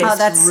the seat.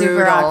 That's super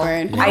brutal.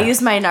 awkward. I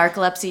use my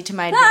narcolepsy to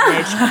my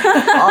advantage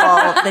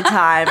all the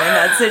time in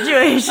that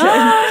situation.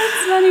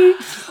 That's funny.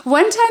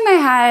 One time I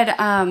had,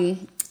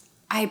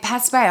 I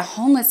passed by a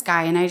homeless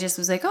guy and I just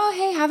was like, oh,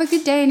 hey, have a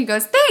good day. And he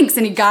goes, thanks.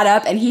 And he got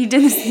up and he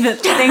did the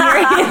thing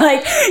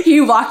where he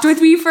walked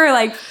with me for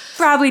like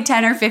probably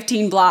 10 or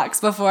 15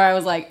 blocks before I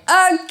was like,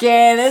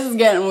 okay, this is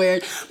getting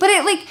weird. But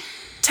it like...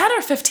 10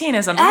 or 15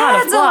 is a lot of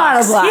blocks. It's a lot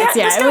of blocks,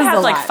 yeah. This guy had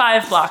like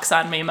 5 blocks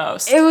on me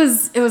most. It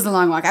was a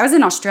long walk. I was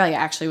in Australia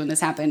actually when this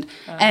happened,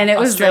 and it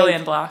was Australian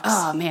like, blocks.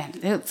 Oh man,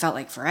 it felt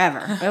like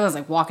forever. It was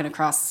like walking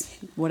across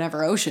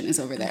whatever ocean is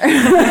over there.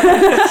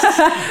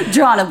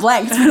 Drawing a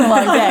blank. It's been a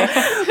long day.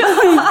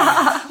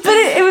 But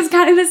it was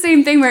kind of the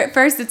same thing where at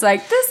first it's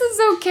like, this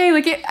is okay.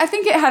 Like I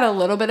think it had a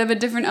little bit of a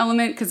different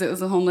element because it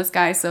was a homeless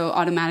guy, so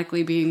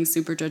automatically being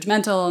super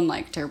judgmental and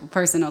like terrible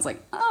person, I was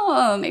like,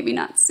 oh, maybe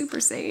not super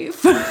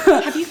safe.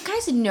 Have you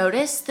guys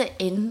noticed the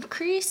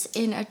increase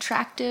in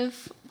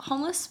attractive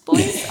homeless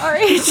boys our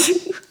age?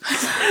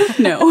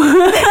 No.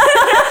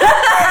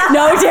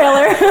 No,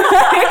 Taylor.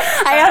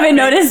 I haven't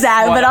noticed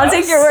that, but I'll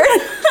take your word.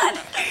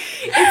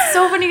 It's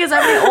so funny because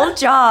at my old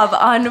job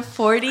on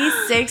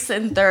 46th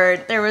and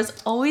 3rd, there was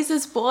always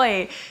this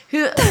boy,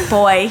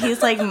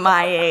 he's like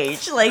my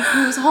age, like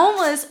who's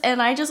homeless,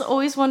 and I just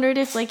always wondered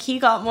if like he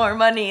got more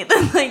money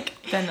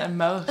than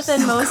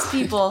most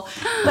people.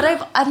 But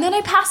then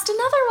I passed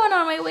another one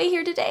on my way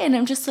here today, and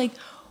I'm just like,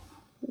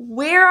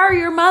 where are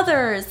your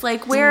mothers?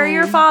 Like, where are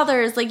your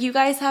fathers? Like, you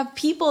guys have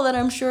people that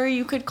I'm sure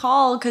you could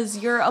call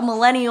because you're a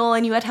millennial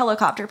and you had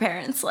helicopter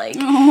parents, like,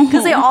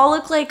 because they all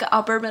look like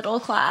upper middle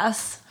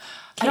class.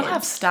 I don't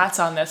have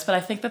stats on this, but I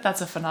think that that's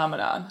a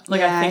phenomenon. Like,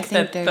 Yeah, I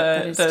think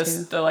that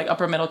too. the like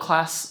upper middle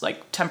class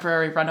like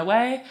temporary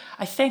runaway.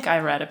 I think I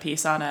read a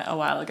piece on it a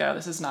while ago.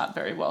 This is not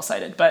very well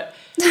cited, but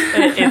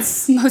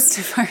it's most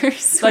of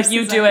ours. like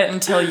you do it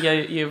until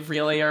you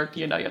really are.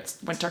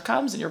 Winter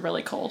comes and you're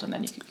really cold, and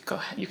then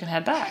you can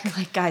head back.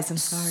 Like, guys, I'm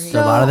sorry.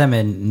 So a lot of them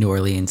in New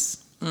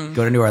Orleans.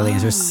 Go to New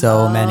Orleans. There's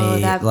so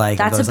many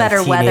that's those, a better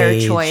like, weather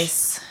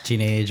choice.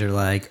 Teenage or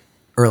like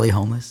early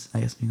homeless,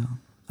 I guess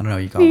I don't know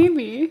what you call them.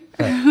 Maybe.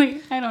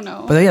 Really, I don't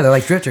know. But yeah, they're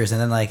like drifters,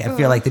 and then like I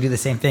feel like they do the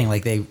same thing.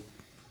 Like they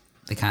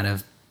kind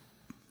of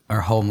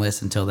are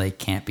homeless until they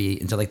can't be,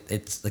 until like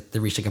it's like they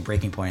reach like a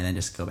breaking point and then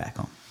just go back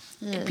home.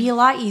 It'd be a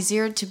lot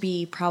easier to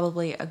be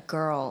probably a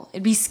girl.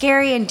 It'd be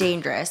scary and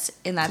dangerous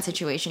in that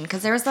situation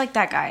because there was like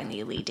that guy in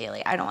the Elite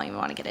Daily. I don't even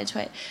want to get into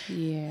it.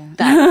 Yeah.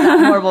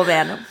 That horrible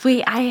man.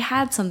 Wait, I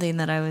had something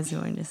that I was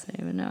going to say,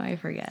 but now I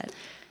forget.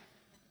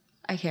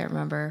 I can't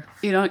remember.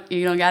 You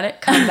don't got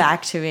it? Come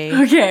back to me.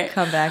 Okay.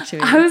 Come back to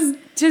me. I was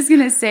just going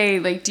to say,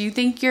 like, do you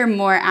think you're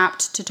more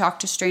apt to talk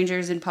to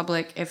strangers in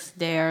public if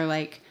they're,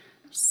 like,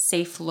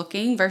 safe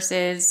looking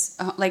versus,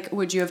 like,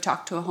 would you have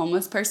talked to a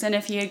homeless person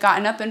if he had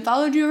gotten up and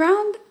followed you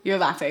around? You're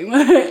laughing.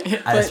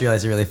 I just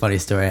realized a really funny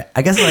story.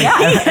 I guess like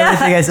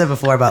everything I said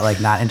before about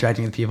like not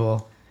interacting with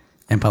people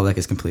in public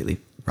is completely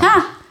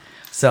wrong.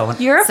 So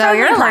you're a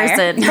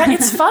person. But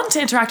it's fun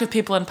to interact with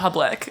people in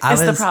public.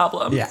 The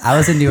problem. Yeah, I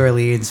was in New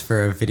Orleans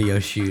for a video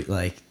shoot,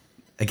 like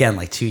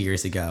 2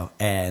 years ago,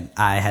 and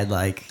I had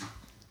like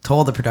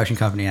told the production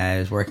company I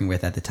was working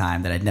with at the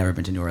time that I'd never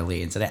been to New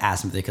Orleans, and I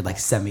asked them if they could like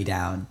send me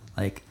down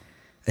like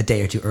a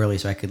day or two early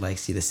so I could like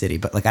see the city.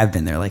 But like I've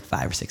been there like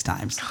 5 or 6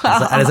 times.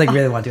 I just like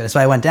really wanted to go. So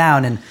I went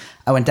down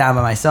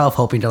by myself,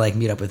 hoping to like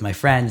meet up with my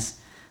friends.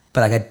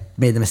 But like I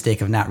made the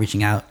mistake of not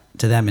reaching out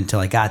to them until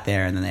I got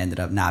there, and then they ended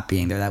up not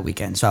being there that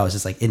weekend. So I was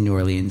just like in New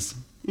Orleans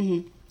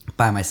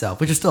by myself,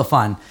 which was still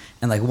fun.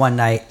 And like one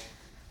night,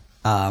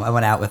 I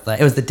went out with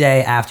it was the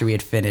day after we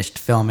had finished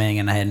filming,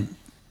 and I had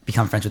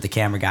become friends with the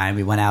camera guy, and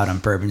we went out on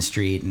Bourbon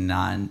Street and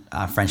on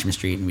Frenchman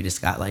Street, and we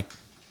just got like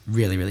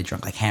really, really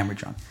drunk, like hammered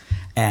drunk.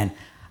 And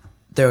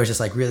there was this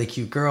like really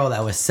cute girl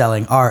that was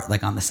selling art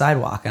like on the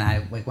sidewalk, and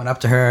I like went up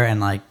to her and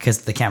like,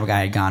 because the camera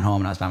guy had gone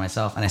home and I was by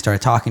myself, and I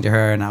started talking to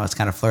her and I was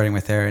kind of flirting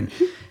with her, and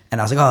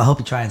I was like, oh, I hope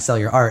you try and sell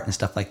your art and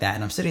stuff like that.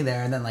 And I'm sitting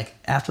there, and then like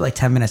after like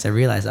 10 minutes I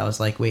realized, I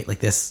was like, wait, like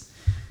this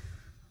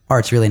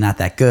art's really not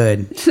that good.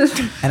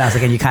 And I was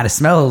like, and you kind of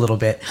smell a little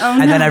bit.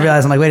 And then I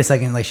realized, I'm like, wait a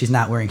second, like she's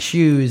not wearing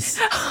shoes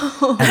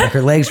and like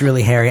her legs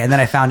really hairy. And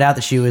then I found out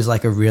that she was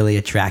like a really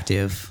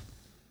attractive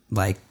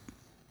like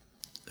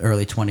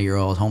early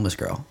 20-year-old homeless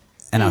girl.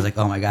 And I was like,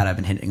 oh my God, I've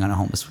been hitting on a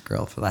homeless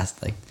girl for the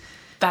last like.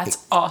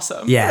 That's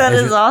awesome. Yeah, that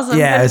is awesome.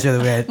 Yeah, it was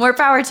really weird. More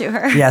power to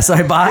her. Yeah, so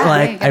I bought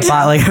I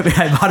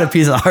bought a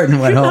piece of art and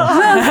went home.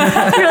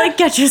 You're like,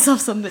 get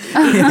yourself somebody.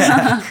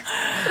 Yeah.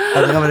 I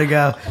was like, I'm gonna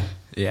go.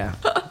 Yeah.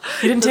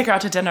 You didn't take her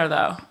out to dinner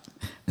though.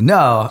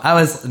 No,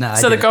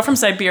 So the girl from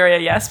Siberia,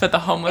 yes, but the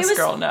homeless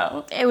girl,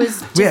 no. It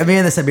was. Me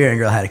and the Siberian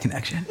girl had a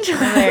connection.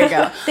 There you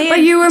go. But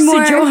you were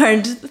more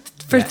sojourned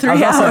for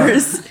 3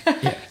 hours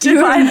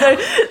to find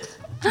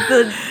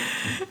the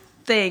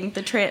thing.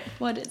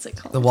 What is it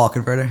called? The wall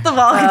converter. The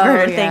wall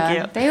converter. yeah. Thank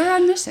you. They were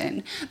on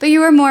mission. But you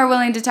were more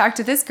willing to talk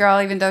to this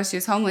girl even though she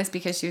was homeless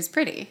because she was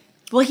pretty.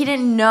 Well, he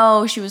didn't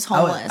know she was I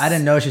homeless.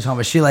 didn't know she was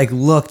homeless. She like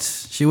looked.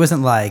 She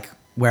wasn't like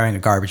wearing a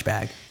garbage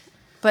bag.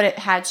 But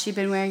had she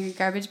been wearing a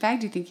garbage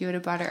bag, do you think you would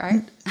have bought her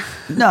art?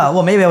 No,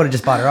 well maybe I would have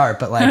just bought her art,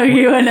 but like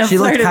You wouldn't have she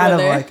looked flirted kind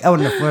with of her. like I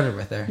wouldn't have flirted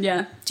with her.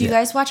 Yeah. Do you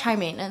guys watch High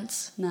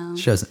Maintenance? No.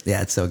 Shows.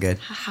 Yeah, it's so good.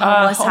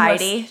 Homeless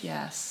Heidi.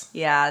 Yes.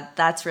 Yeah,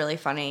 that's really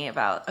funny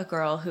about a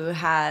girl who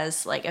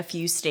has like a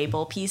few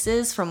staple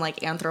pieces from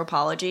like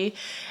anthropology,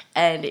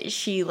 and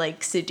she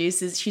like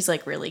seduces. She's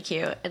like really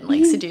cute and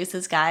like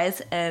seduces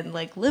guys and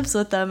like lives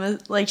with them.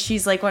 Like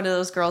she's like one of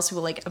those girls who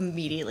will like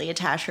immediately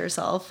attach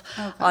herself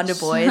onto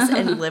boys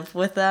and live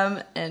with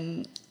them.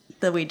 And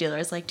the weed dealer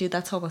is like, dude,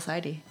 that's homeless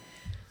Heidi.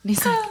 And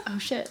he's like, oh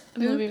shit,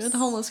 I'm living with a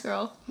homeless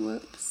girl.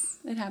 Whoops.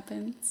 It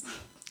happens.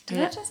 Did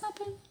Yeah. that just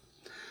happen?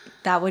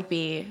 That would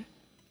be,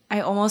 I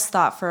almost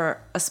thought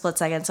for a split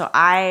second. So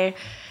I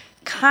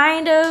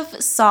kind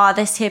of saw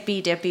this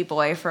hippy dippy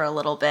boy for a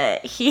little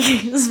bit.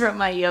 He was from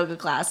my yoga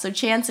class. So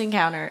chance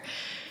encounter.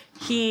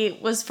 He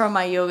was from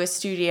my yoga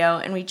studio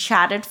and we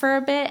chatted for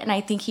a bit. And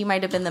I think he might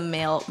be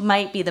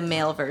the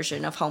male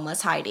version of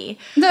homeless Heidi.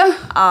 No.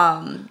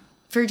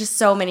 For just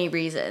so many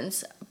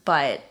reasons.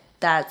 But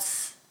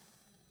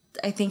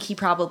I think he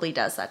probably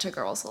does that to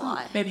girls a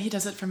lot. Maybe he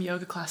does it from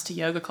yoga class to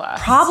yoga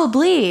class.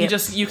 Probably.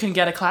 You can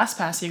get a class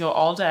pass. You go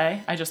all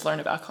day. I just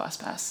learned about class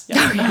pass.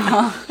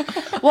 Yeah.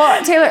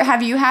 Well, Taylor,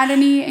 have you had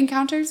any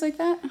encounters like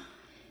that?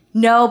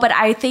 No, but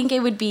I think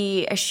it would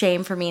be a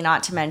shame for me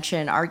not to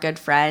mention our good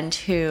friend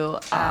who,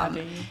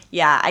 Abby.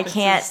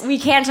 we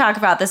can't talk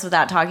about this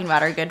without talking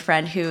about our good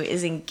friend who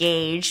is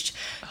engaged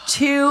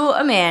to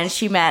a man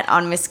she met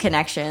on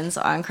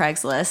Misconnections on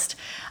Craigslist.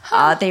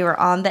 They were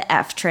on the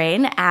F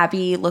train.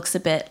 Abby looks a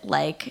bit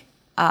like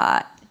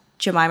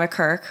Jemima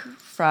Kirk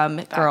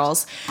from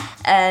Girls,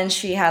 and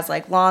she has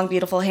like long,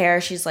 beautiful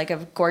hair. She's like a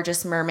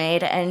gorgeous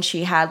mermaid, and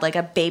she had like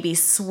a baby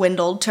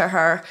swindled to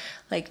her,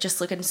 like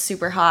just looking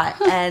super hot.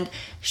 And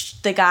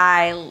the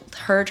guy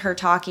heard her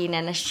talking,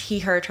 and he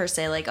heard her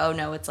say like, "Oh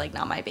no, it's like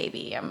not my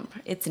baby.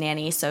 It's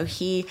Nanny." So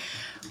he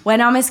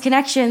went on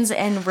Misconnections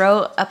and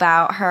wrote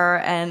about her,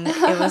 and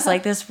it was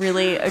like this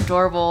really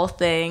adorable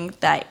thing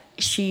that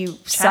she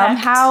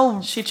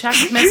somehow she checked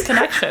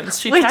Misconnections.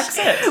 She checks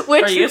it.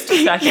 Or used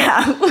to check it.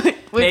 Yeah.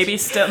 Maybe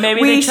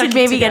We they should check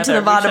maybe it get to the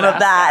together. We bottom should of ask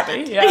that.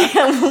 Abby.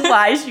 Yeah.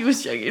 Why she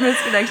was checking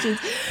Misconnections.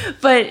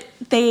 But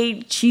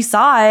she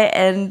saw it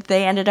and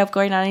they ended up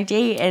going on a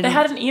date. And They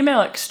had an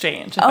email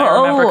exchange, if I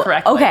remember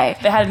correctly. okay.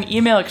 They had an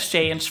email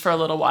exchange for a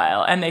little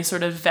while, and they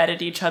sort of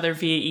vetted each other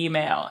via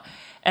email.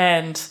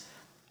 And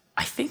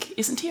I think,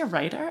 isn't he a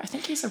writer? I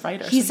think he's a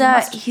writer. he's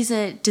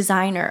a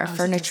designer of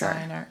furniture.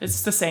 Designer.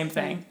 It's the same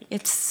thing.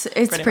 It's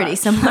Pretty pretty much.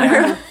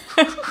 similar.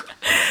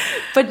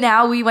 But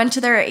now we went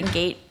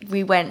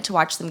to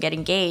watch them get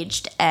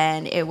engaged,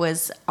 and it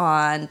was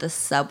on the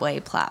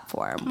subway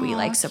platform. We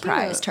like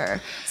surprised cute.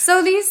 her.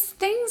 So these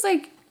things,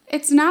 like,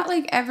 it's not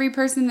like every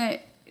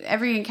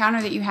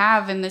encounter that you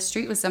have in the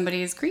street with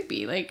somebody is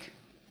creepy. Like,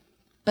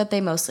 But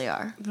they mostly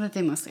are. but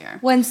they mostly are.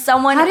 When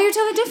someone How do you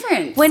tell the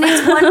difference? when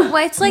it's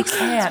one it's like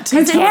Can't.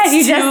 Because Until yeah,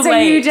 it's too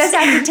late. you just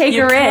have to take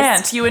You a risk.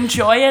 can't. You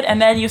enjoy it,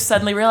 and then you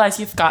suddenly realize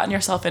you've gotten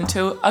yourself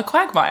into a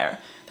quagmire.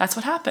 That's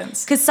what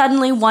happens. because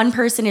suddenly one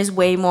person is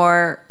way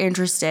more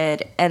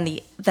interested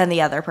than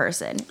the other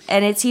person.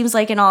 And it seems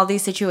like in all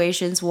these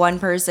situations, one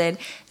person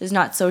is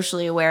not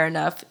socially aware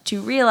enough to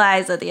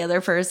realize that the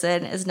other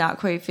person is not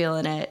quite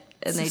feeling it.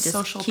 And they It's a just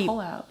social keep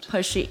pullout.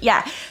 pushing.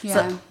 Yeah.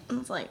 Yeah. So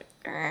it's like,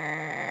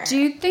 Do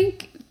you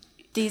think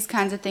these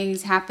kinds of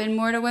things happen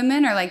more to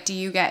women, or like do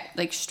you get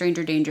like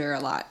stranger danger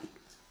a lot?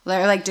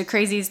 Or like do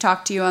crazies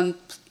talk to you on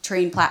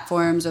train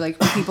platforms, or like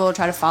do people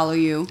try to follow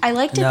you? I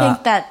like to No.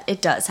 think that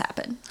it does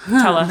happen.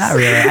 Tell us. Not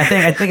really. I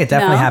think it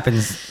definitely No.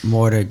 happens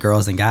more to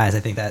girls than guys. I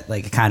think that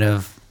like kind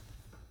of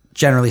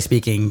generally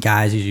speaking,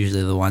 guys are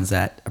usually the ones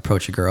that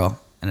approach a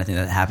girl, and I think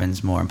that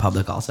happens more in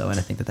public also. And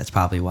I think that that's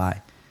probably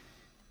why.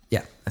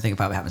 Yeah, I think it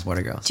probably happens more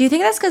to girls. Do you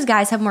think that's because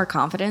guys have more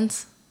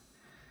confidence?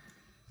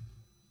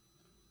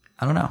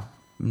 I don't know.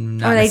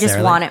 Or they just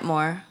want it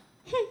more?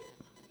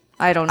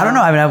 I don't know. I don't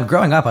know. I mean,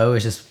 growing up, I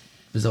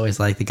was always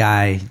like the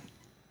guy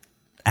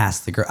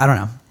asked the girl. I don't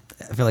know.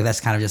 I feel like that's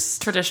kind of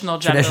just Traditional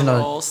gender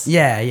roles.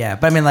 Yeah.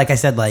 But I mean, like I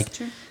said, like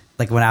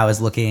when I was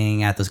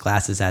looking at those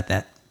glasses at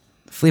that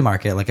flea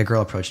market, like a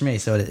girl approached me,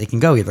 so it can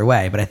go either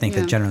way. But I think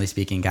Yeah. that generally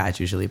speaking, guys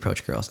usually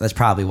approach girls. That's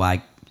probably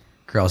why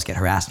girls get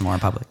harassed more in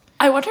public.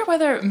 I wonder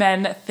whether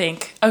men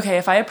think, okay,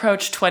 if I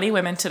approach 20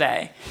 women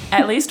today,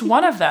 at least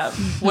one of them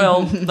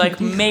will like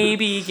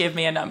maybe give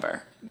me a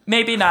number.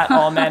 Maybe not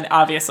all men,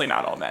 obviously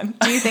not all men.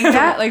 Do you think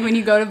that? Like when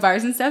you go to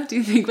bars and stuff, do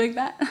you think like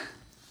that?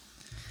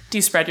 Do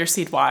you spread your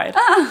seed wide?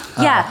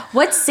 Yeah.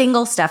 What's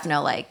single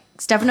Stefano like?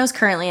 Stefano's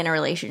currently in a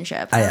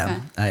relationship. I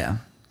am.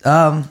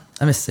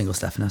 I miss single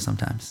Stefano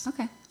sometimes.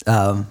 Okay.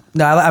 No,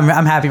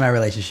 I'm happy in my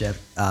relationship.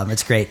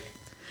 It's great,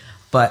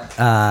 but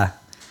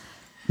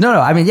No.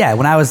 I mean, yeah.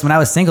 When I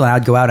was single and I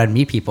would go out and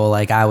meet people,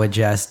 like I would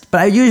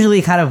but I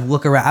usually kind of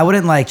look around. I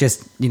wouldn't like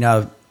just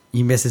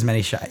you miss as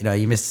many shots.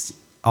 You miss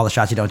all the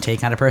shots you don't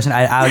take kind of person.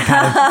 I would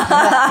kind of.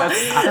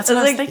 That's what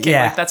I was thinking.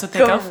 Yeah. Like, that's what they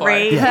go for.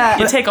 Yeah.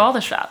 You take all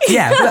the shots.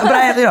 Yeah, but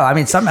I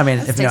mean,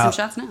 if take some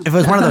shots now. if it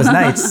was one of those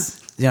nights,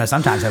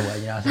 sometimes I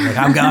would.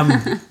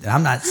 Like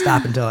I'm not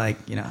stopping till like.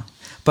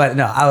 But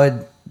no, I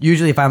would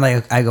usually if I'm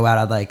like I go out,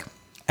 I'd like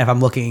if I'm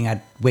looking,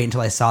 I'd wait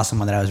until I saw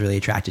someone that I was really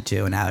attracted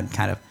to, and I would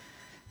kind of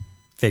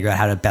figure out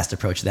how to best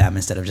approach them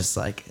instead of just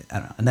like I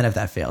don't know. And then if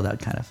that failed, I would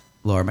kind of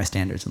lower my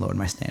standards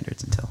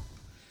until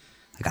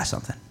I got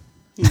something.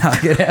 No,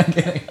 I'm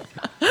kidding.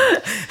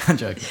 I'm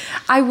joking.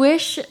 I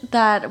wish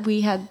that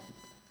we had,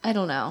 I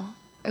don't know.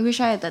 I wish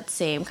I had that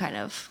same kind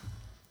of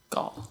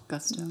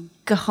Gusto.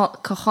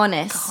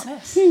 cojones.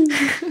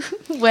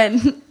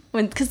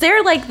 Because there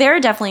are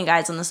definitely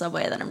guys on the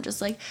subway that I'm just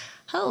like,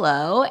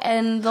 hello,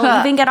 and they'll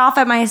even get off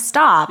at my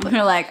stop.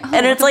 You're like,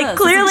 and it's like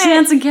clearly it's a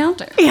chance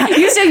encounter. Yeah.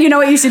 You know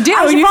what you should do?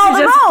 I should you follow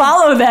should them just home.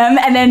 follow them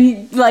and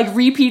then like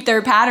repeat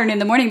their pattern in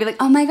the morning. Be like,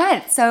 oh my god,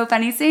 it's so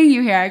funny seeing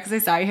you here because I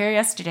saw you here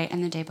yesterday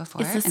and the day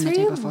before Is this and the where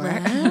day you before.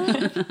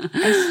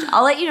 live?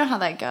 I'll let you know how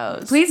that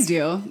goes. Please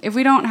do. If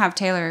we don't have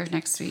Taylor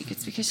next week,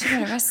 it's because she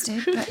got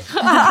arrested. But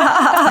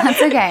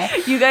that's okay.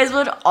 You guys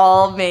would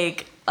all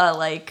make a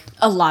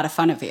lot of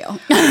fun of you.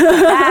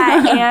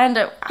 that, and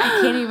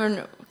I can't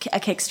even a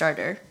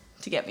Kickstarter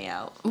to get me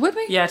out. Would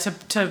we? Yeah,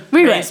 to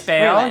We raise would.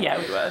 bail. We would. Yeah,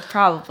 we would.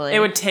 Probably. It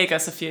would take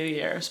us a few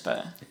years,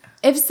 but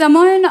If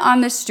someone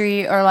on the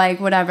street or like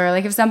whatever,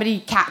 like if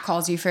somebody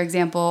catcalls you, for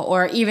example,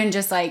 or even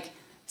just like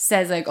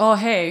says like, oh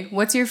hey,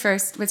 what's your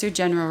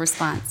general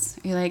response?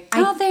 You're like,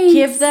 oh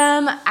thanks.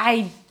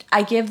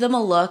 I give them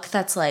a look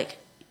that's like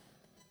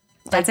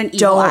That's an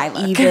evil eye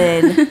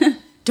look.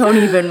 Don't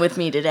even with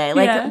me today.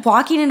 Like Yeah.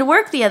 walking into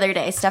work the other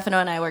day, Stefano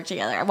and I worked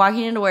together.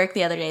 Walking into work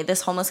the other day, this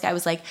homeless guy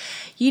was like,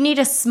 "You need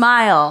to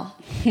smile."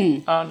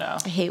 oh no.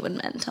 I hate when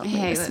men tell me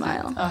hate to when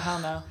smile. Oh hell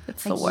no.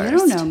 It's the Like, worst. you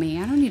don't know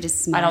me. I don't need to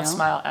smile. I don't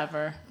smile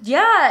ever.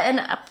 Yeah,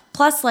 and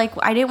plus, like,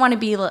 I didn't want to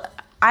be.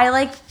 I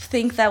like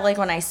think that like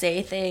when I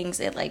say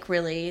things, it like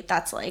really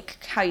that's like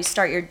how you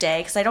start your day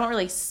because I don't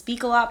really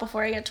speak a lot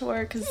before I get to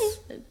work because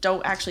I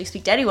don't actually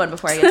speak to anyone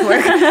before I get to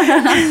work.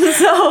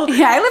 So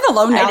Yeah, I live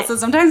alone now, so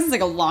sometimes it's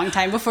like a long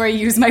time before I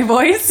use my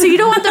voice. so you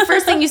don't want the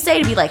first thing you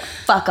say to be like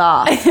 "fuck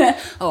off."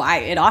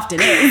 It often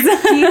is.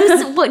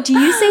 Do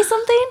you say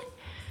something?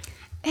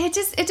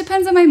 It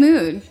depends on my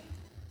mood.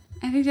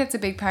 I think that's a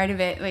big part of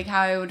it, like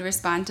how I would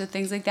respond to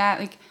things like that.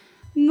 Like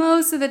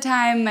most of the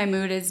time, my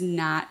mood is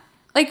not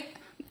like.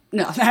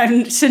 No,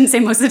 I shouldn't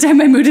say most of the time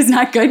my mood is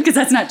not good because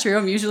that's not true.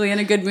 I'm usually in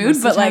a good mood,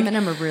 but like and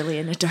I'm really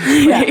in a dark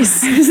place.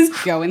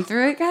 just going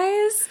through it,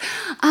 guys.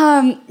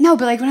 No,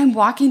 but like when I'm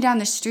walking down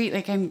the street,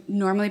 like I'm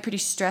normally pretty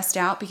stressed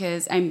out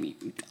because I'm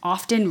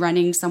often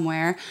running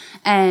somewhere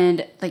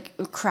and like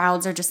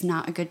crowds are just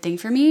not a good thing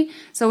for me.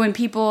 So when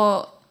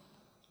people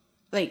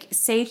like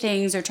say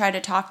things or try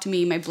to talk to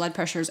me, my blood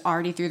pressure is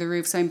already through the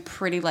roof. So I'm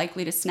pretty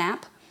likely to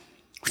snap,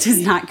 which is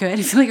not good.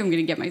 I feel like I'm going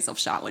to get myself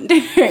shot one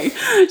day.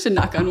 Should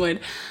knock on wood.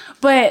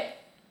 But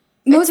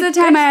most of the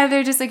time I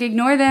either just like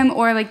ignore them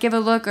or like give a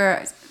look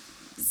or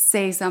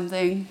say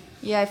something.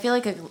 Yeah, I feel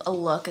like a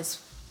look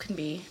can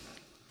be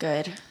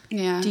good.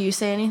 Yeah. Do you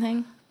say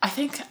anything? I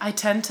think I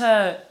tend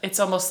to. It's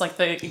almost like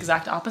the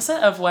exact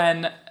opposite of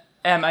when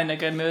I'm in a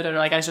good mood or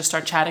like I just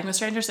start chatting with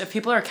strangers. If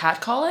people are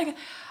catcalling,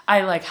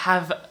 I like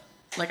have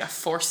like a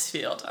force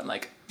field. I'm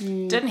like,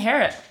 didn't hear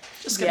it.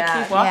 Just gonna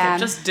keep walking. Yeah.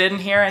 Just didn't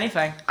hear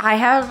anything. I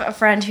have a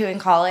friend who in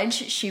college,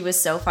 she was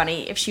so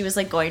funny. If she was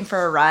like going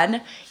for a run,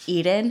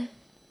 Eden,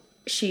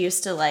 she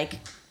used to like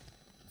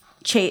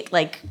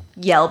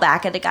yell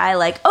back at a guy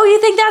like, "Oh, you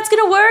think that's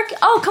gonna work?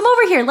 Oh, come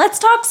over here, let's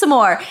talk some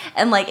more."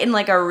 And like in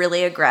like a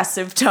really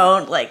aggressive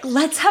tone, like,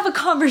 "Let's have a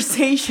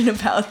conversation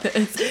about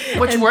this."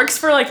 Which works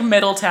for like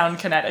Middletown,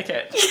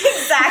 Connecticut.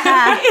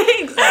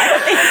 Exactly.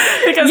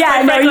 Because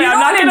Yeah, quite no, frankly, you I'm don't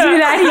not wanna gonna do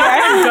that I'm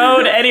not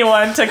gonna goad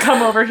anyone to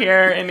come over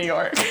here in New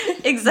York.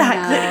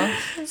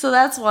 Exactly. So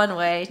that's one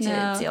way to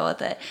No. deal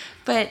with it.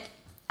 But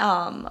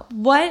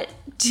why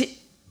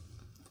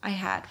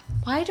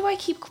do I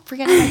keep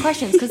forgetting my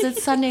questions? Because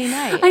it's Sunday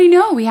night. I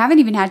know. We haven't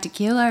even had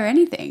tequila or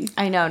anything.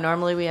 I know.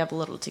 Normally we have a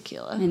little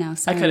tequila. I know. I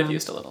Sorry, could have Mom.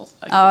 used a little.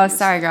 Oh,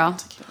 sorry, girl.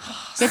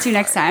 Get you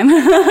next time.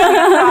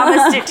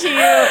 Promised it to you.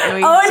 And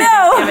we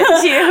didn't give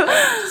it to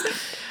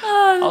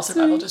you.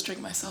 Also, I will just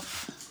drink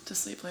myself to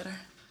sleep later.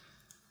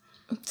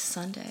 It's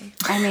Sunday.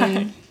 I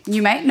mean,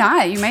 you might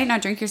not. You might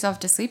not drink yourself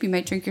to sleep. You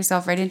might drink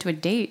yourself right into a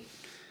date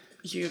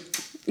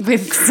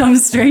with some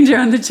stranger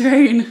on the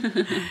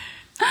train.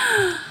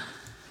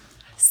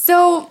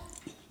 So,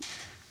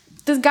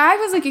 this guy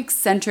was like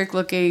eccentric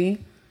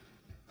looking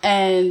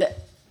and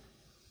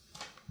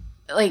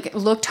like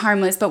looked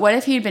harmless, but what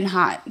if he'd been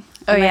hot?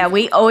 Oh yeah,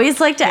 we always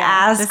like to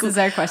ask. This is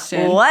our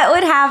question. What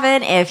would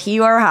happen if he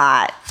were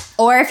hot?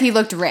 Or if he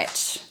looked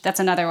rich. That's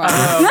another one.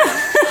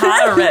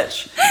 Hot or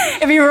rich?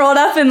 If he rolled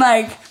up in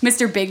like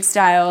Mr. Big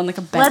style and like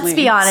a Bentley. Let's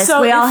be honest.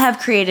 So we if- all have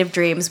creative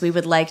dreams we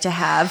would like to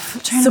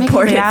have trying to make it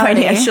supported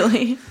reality.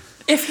 financially.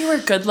 If he were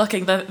good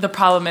looking, the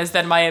problem is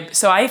then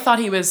so I thought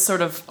he was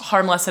sort of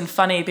harmless and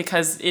funny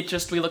because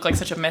we look like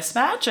such a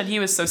mismatch, and he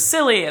was so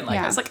silly, and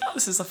I was like, oh,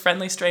 this is a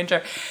friendly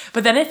stranger.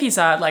 But then if he's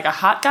like a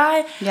hot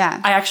guy,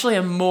 I actually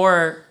am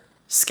more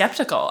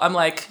skeptical. I'm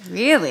like,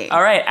 really?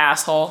 All right,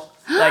 asshole.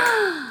 Like,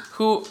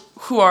 who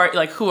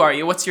are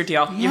you? What's your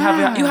deal?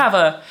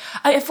 Yeah.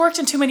 I've worked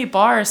in too many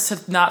bars to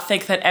not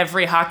think that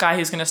every hot guy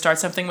who's going to start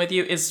something with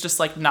you is just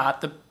like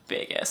not the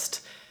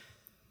biggest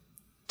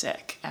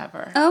dick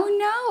ever. Oh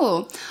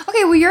no.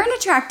 Okay, well, you're an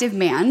attractive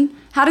man.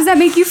 How does that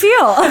make you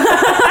feel?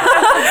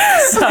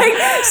 Like,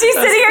 she's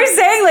sitting here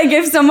saying, like,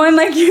 if someone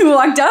like you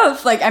walked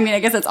up, like, I mean, I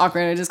guess that's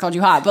awkward. I just called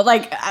you hot, but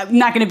like, I'm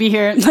not going to be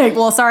here. Like,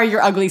 well, sorry,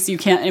 you're ugly, so you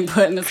can't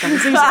input in this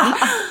conversation.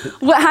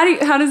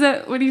 How does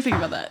that? What do you think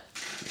about that?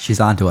 She's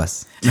on to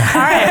us. All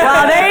right.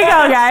 Well, there you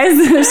go,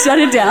 guys. Shut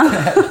it down.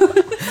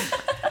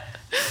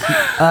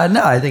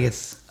 No, I think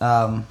it's.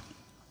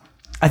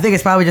 I think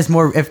it's probably just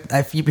more.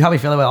 If you probably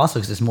feel that way also,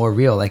 because it's more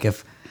real. Like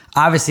if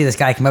obviously this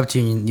guy came up to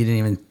you and you didn't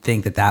even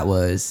think that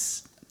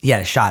was he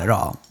had a shot at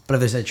all. But if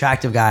there's an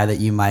attractive guy that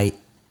you might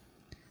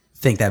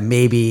think that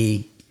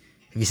maybe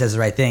if he says the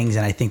right things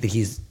and I think that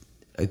he's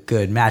a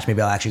good match,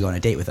 maybe I'll actually go on a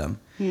date with him.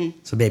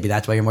 So maybe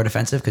that's why you're more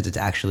defensive, because it's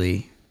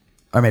actually.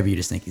 Or maybe you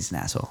just think he's an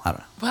asshole. I don't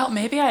know. Well,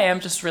 maybe I am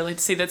just really.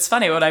 See, that's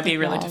funny. Would I be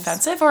really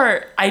defensive,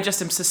 or I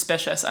just am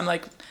suspicious? I'm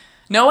like,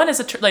 no one is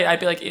I'd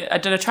be like,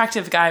 an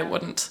attractive guy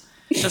wouldn't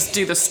just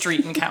do the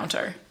street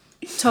encounter.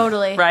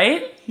 Totally.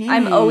 Right?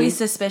 I'm always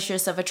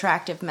suspicious of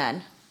attractive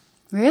men.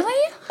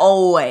 Really?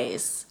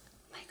 Always.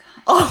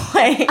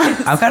 Always.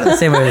 I'm kind of the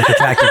same way with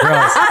attractive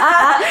girls.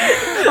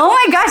 Oh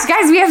my gosh,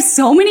 guys, we have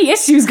so many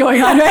issues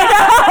going on right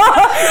now.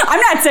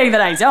 I'm not saying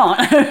that I don't.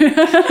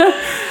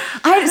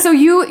 So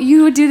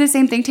you would do the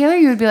same thing, Taylor?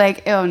 You would be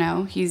like, oh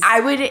no,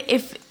 I would,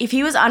 if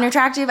he was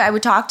unattractive, I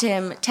would talk to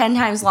him 10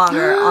 times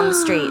longer on the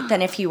street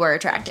than if he were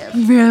attractive.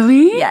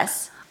 Really?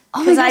 Yes. Oh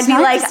Because my I'd gosh, be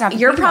now I have to stop like,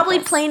 and you're think about probably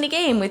this. playing a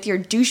game with your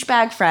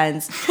douchebag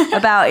friends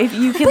about if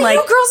you can But like.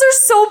 you girls are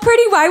so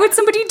pretty. Why would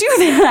somebody do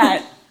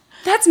that?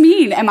 That's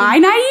mean. Am I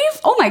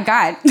naive? Oh my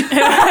God.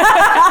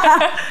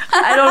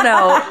 I don't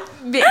know.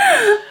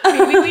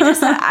 Maybe we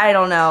just, I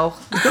don't know.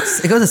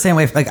 It goes the same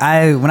way. Like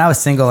when I was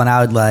single and I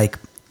would like,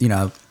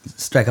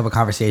 strike up a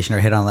conversation or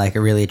hit on like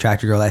a really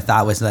attractive girl I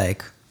thought was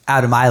like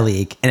out of my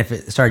league. And if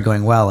it started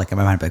going well, like in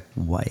my mind, I'd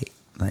be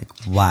like,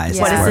 why is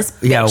What is this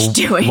bitch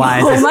doing? Why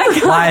is this, my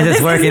God, why is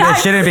this working?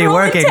 This shouldn't be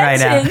working right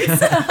now.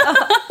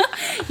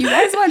 You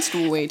guys watched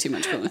way too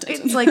much Cruel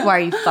Intentions. It's like, why are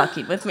you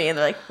fucking with me? And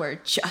they're like, we're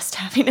just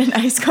having a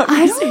nice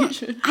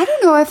conversation. I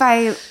don't know if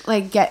I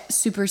like get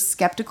super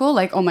skeptical.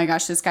 Like, oh my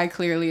gosh, this guy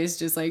clearly is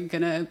just like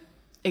gonna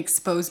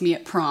expose me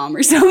at prom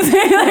or something.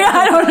 Like,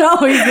 I don't know.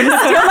 He's gonna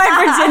steal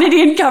my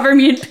virginity and cover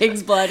me in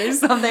pig's blood or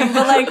something.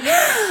 But like,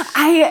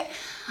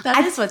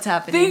 That is what's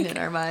happening in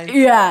our minds.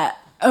 Yeah.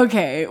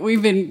 Okay.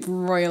 We've been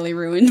royally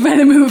ruined by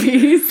the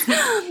movies.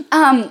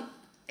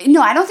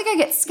 No, I don't think I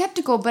get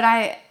skeptical, but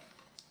I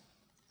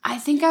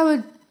think I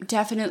would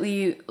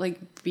definitely I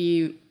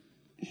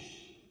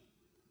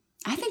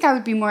think I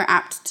would be more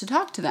apt to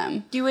talk to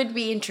them. You would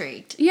be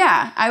intrigued.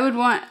 Yeah, I would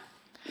want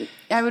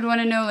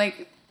to know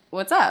like,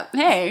 what's up?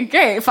 Hey,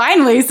 great!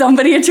 Finally,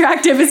 somebody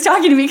attractive is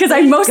talking to me because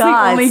I mostly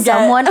only get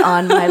someone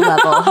on my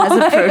level has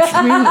approached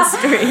me in the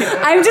street.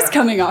 I'm just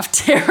coming off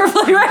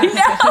terribly right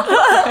now.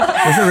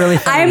 It's a really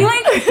funny. I'm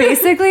like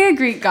basically a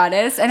Greek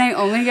goddess, and I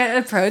only get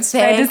approached by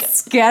Thank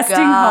disgusting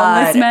God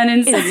homeless men in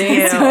it's Sydney.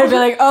 you. So I'd be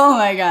like, oh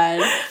my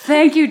God,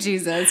 thank you,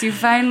 Jesus, you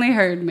finally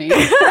heard me.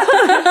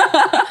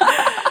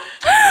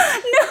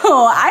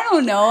 No, I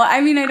don't know.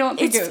 I mean, I don't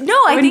think It's, it. no,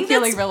 I wouldn't think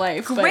feel that's like real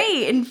life. but-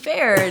 great and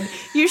fair. And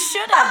you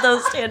should have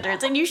those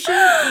standards, and you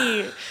shouldn't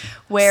be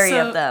wary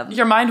So of them.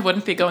 your mind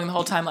wouldn't be going the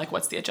whole time like,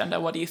 what's the agenda?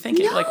 What are you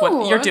thinking? No. Like,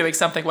 what you're doing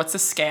something? What's the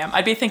scam?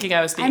 I'd be thinking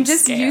I was being I'm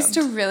just scammed. used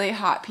to really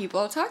hot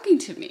people talking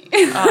to me.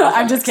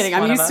 I'm just kidding.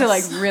 I'm one of used to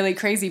like us. really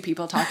crazy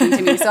people talking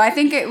to me. So I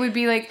think it would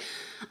be like,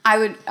 I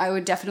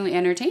would definitely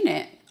entertain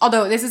it.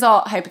 Although this is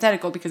all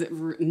hypothetical because it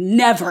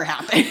never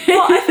happened.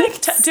 Well, I think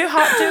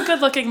do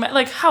good looking men,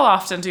 like how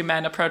often do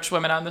men approach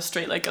women on the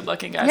street, like good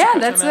looking guys Yeah,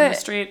 approach that's women on the what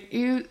street?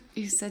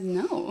 you said.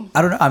 No.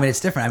 I don't know. I mean, it's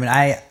different. I mean,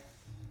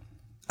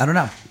 I don't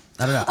know.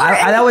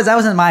 right. That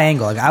wasn't my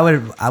angle. Like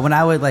when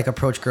I would like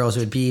approach girls, it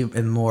would be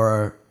in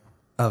more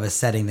of a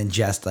setting than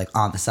just like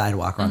on the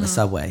sidewalk or on the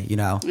subway.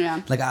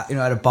 Yeah. Like at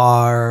a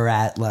bar or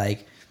at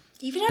like.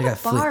 Even at Like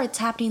a bar, it's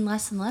happening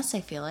less and less,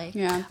 I feel like.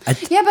 Yeah.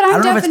 Yeah, but I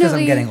I'm don't know if it's because I'm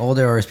definitely getting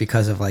older or it's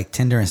because of like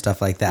Tinder and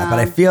stuff like that. But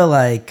I feel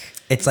like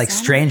it's like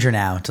stranger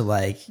now to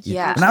like.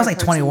 Yeah. When I was like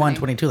 21,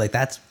 Personally. 22,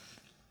 like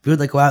we would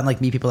like go out and like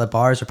meet people at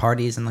bars or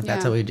parties and like that's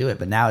Yeah. how we do it.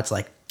 But now it's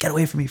like get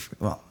away from me.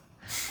 Well,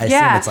 I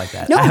Yeah. assume it's like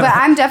that. No, but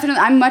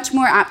I'm much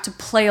more apt to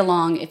play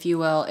along, if you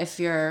will, if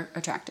you're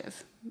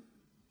attractive,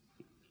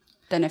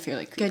 than if you're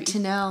like creepy. Good to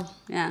know.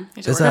 Yeah.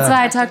 There's That's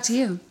why I talk to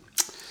you.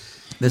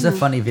 There's a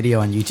funny video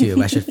on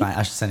YouTube. I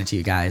should send it to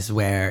you guys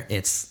where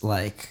it's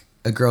like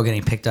a girl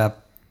getting picked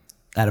up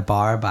at a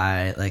bar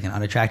by like an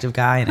unattractive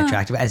guy and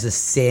attractive guy. It's the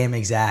same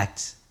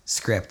exact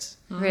script.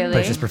 Really? But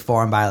it's just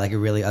performed by like a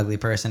really ugly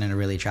person and a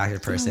really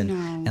attractive person. no.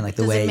 And like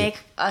the Does way it make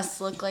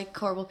us look like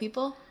horrible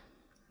people?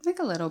 Like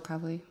a little,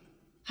 probably.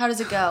 How does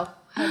it go?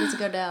 How does it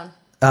go down?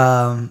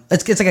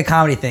 it's like a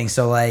comedy thing.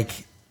 So like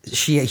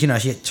she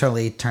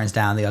totally turns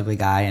down the ugly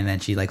guy, and then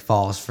she like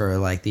falls for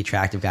like the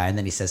attractive guy, and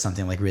then he says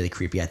something like really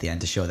creepy at the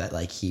end to show that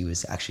like he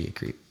was actually a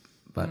creep.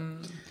 But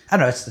I don't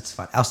know, it's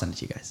fun. I'll send it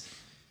to you guys.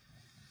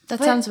 That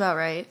But- sounds about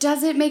right.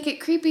 Does it make it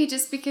creepy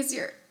just because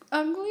you're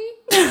ugly?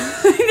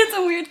 It's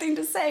a weird thing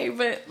to say,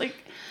 but like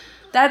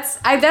that's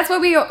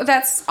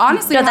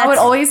honestly No, how it that's-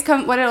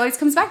 always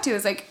comes back to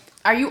is like,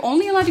 are you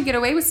only allowed to get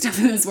away with stuff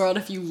in this world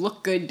if you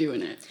look good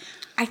doing it?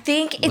 I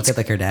think Look at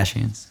the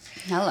Kardashians.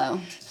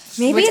 Hello.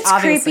 maybe Which it's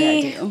obviously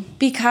I creepy do.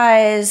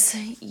 because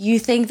you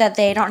think that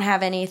they don't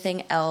have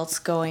anything else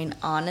going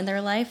on in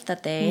their life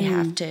that they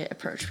have to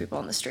approach people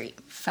on the street.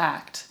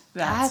 Fact.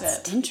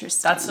 That's it.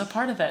 interesting. That's a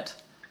part of it.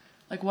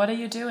 Like, what are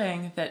you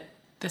doing that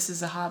this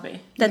is a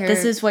hobby? That this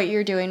You're- is what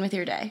you're doing with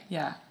your day.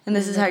 Yeah. And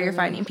this is how you're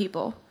finding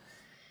people.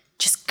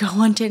 Just go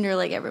on Tinder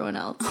like everyone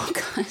else. Oh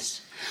gosh.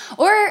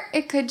 Or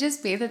it could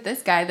just be that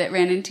this guy that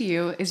ran into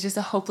you is just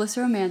a hopeless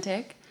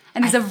romantic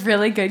and he's a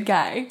really good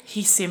guy.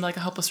 He seemed like a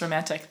hopeless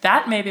romantic.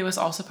 That maybe was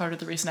also part of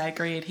the reason I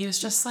agreed. He was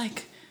just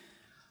like,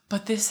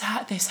 but this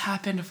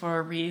happened for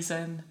a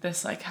reason.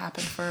 This like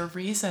happened for a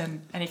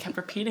reason. And he kept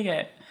repeating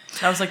it.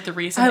 And I was like, the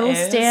reason I will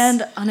is...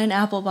 stand on an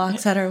apple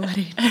box at our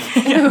wedding.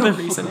 The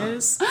reason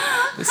is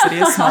the city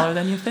is smaller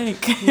than you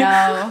think.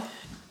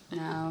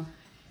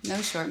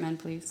 No short men,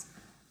 please.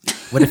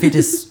 What if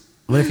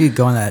you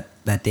go on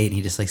that date and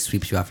he just like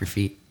sweeps you off your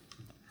feet?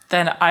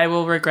 Then I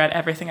will regret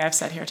everything I've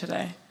said here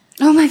today.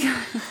 Oh my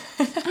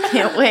god.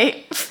 Can't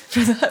wait for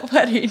that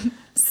wedding.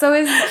 So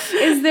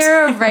is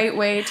there a right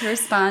way to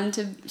respond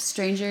to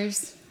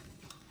strangers?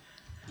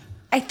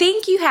 I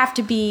think you have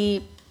to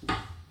be...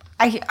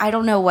 I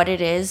don't know what it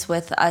is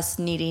with us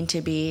needing to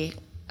be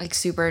like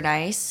super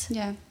nice.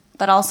 Yeah.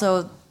 But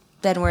also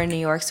then we're in New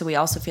York, so we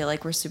also feel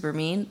like we're super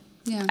mean.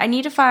 Yeah. I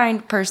need to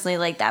find personally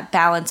like that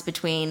balance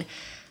between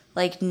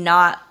like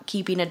not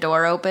keeping a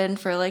door open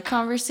for like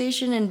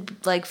conversation and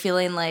like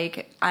feeling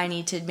like I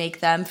need to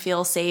make them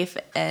feel safe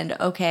and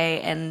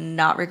okay and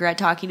not regret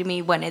talking to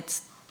me when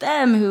it's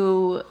them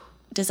who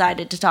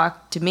decided to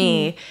talk to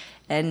me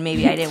and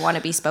maybe I didn't want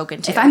to be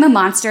spoken to. If I'm a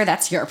monster,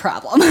 that's your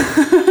problem.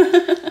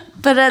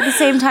 But at the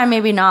same time,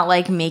 maybe not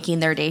like making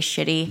their day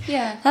shitty.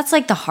 Yeah. That's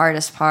like the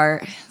hardest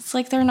part. It's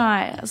like they're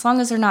not, as long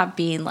as they're not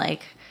being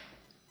like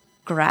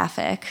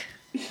graphic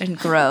and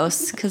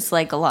gross, because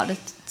like a lot of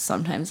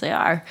sometimes they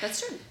are. That's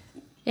true.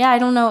 Yeah, I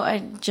don't know. I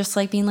just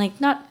like being like,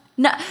 not,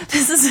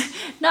 this is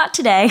not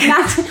today.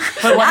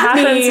 But what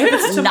happens if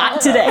it's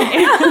Not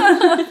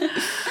today.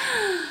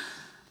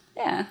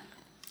 Yeah.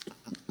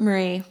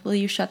 Marie, will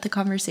you shut the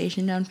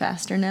conversation down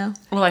faster now?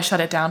 Will I shut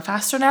it down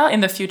faster now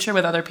in the future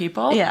with other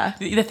people? Yeah.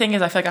 The thing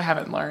is, I feel like I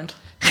haven't learned.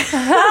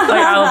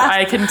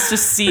 I can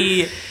just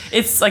see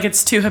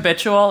it's too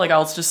habitual. Like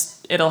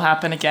it'll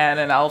happen again,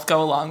 and I'll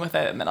go along with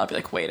it, and then I'll be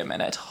like, wait a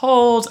minute,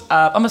 hold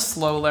up. I'm a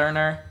slow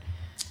learner.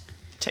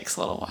 It takes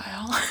a little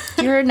while.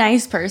 You're a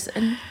nice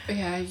person.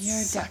 Yeah,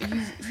 you're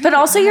But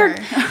also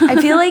I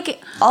feel like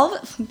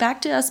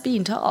back to us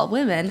being tall,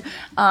 women,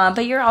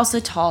 but you're also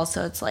tall,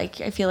 so it's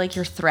like, I feel like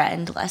you're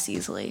threatened less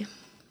easily.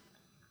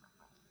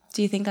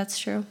 Do you think that's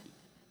true?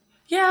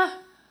 Yeah.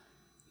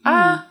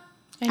 I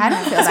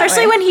don't feel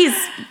Especially when he's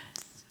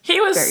He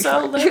was very so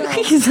short.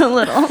 little. He's a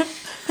little. I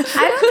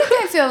don't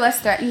think I feel less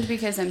threatened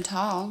because I'm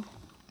tall.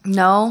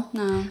 No.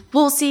 No.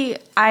 Well, see,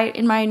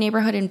 in my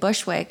neighborhood in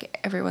Bushwick,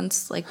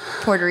 everyone's like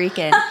Puerto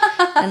Rican,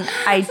 and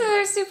So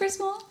they're super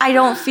small. I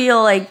don't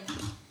feel like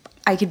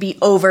I could be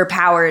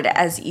overpowered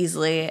as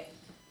easily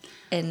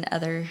in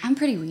other. I'm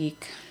pretty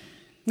weak.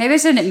 Maybe I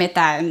shouldn't admit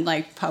that in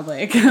like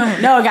public.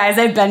 No, guys,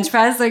 I bench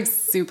press like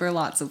super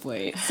lots of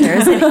weight.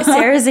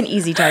 Sarah's an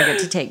easy target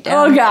to take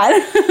down. Oh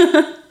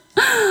God.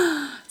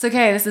 It's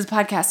okay. This is a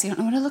podcast. You don't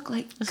know what I look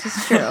like. This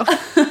is true.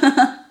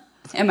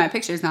 And my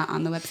picture's not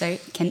on the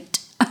website. Kent.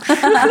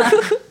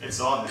 It's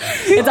on there.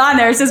 It's on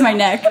there. It's just my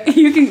neck.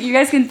 You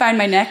guys can find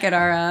my neck at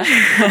our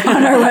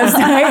on our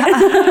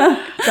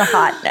website. It's a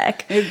hot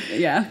neck.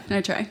 Yeah,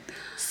 I try.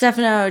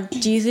 Stefano,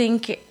 do you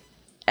think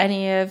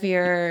any of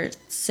your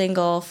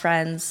single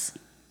friends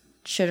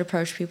should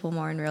approach people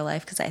more in real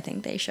life? Because I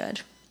think they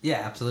should.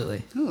 Yeah,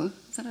 absolutely. Ooh,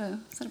 is that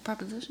a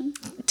proposition?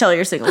 Tell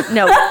you're single.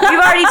 No, we've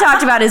already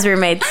talked about his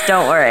roommates.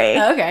 Don't worry.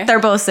 Okay. They're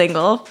both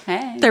single.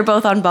 Hey. They're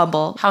both on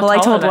Bumble. How Well, I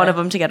tall told are one they? of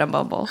them to get on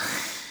Bumble.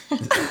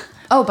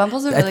 Oh,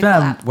 Bumble's a It's really been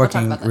cool app. We'll talk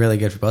working about that. really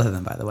good for both of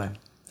them, by the way.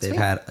 They've Sweet.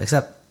 had,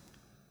 except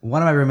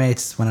one of my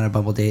roommates went on a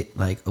Bumble date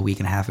like a week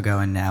and a half ago,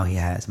 and now he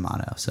has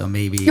mono. So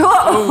maybe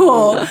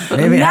Oh,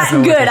 maybe it not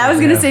hasn't worked good. I out, was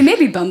gonna yeah. say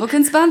maybe Bumble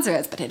can sponsor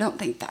us, but I don't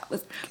think that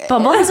was good.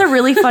 Bumble has a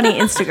really funny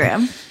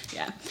Instagram.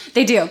 Yeah,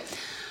 they do.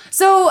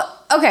 So,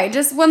 okay,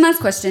 just one last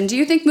question. Do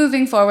you think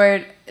moving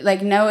forward,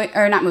 like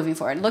not moving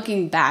forward,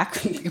 looking back,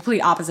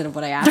 complete opposite of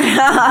what I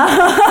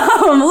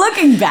asked.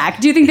 Looking back,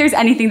 do you think there's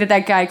anything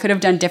that guy could have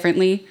done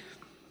differently?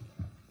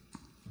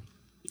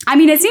 I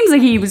mean, it seems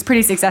like he was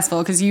pretty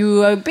successful because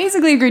you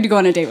basically agreed to go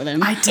on a date with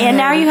him. I did. And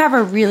now you have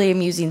a really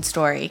amusing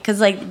story because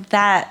like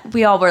that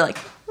we all were like,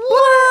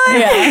 what?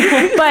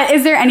 Yeah. But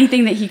is there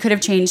anything that he could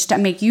have changed to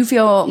make you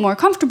feel more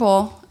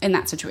comfortable in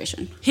that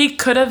situation? He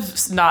could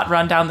have not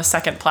run down the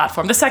second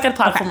platform. The second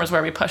platform was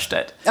where we pushed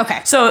it.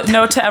 Okay. So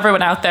note to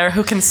everyone out there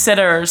who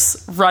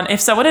considers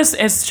if someone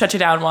is shut you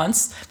down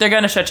once, they're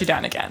going to shut you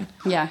down again.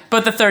 Yeah.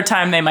 But the third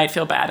time they might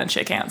feel bad and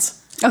shake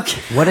hands.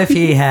 Okay. What if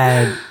he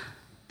had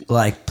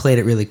like played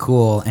it really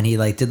cool and he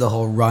like did the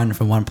whole run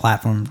from one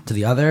platform to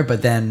the other,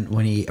 but then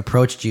when he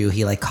approached you,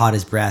 he like caught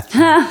his breath,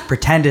 and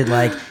pretended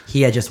like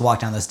he had just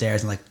walked down the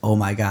stairs and like, oh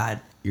my God,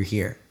 you're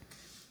here.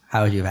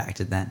 How would you have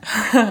acted then?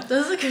 That's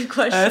a good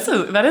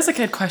question. That is a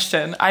good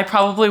question. I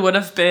probably would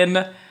have been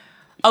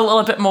a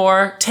little bit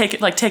more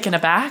taken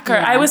aback, or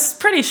I was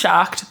pretty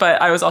shocked,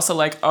 but I was also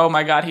like, oh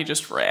my God, he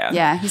just ran.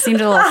 Yeah, he seemed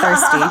a little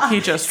thirsty.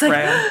 He just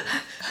ran.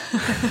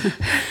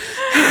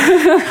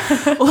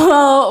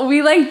 Well,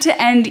 we like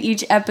to end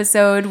each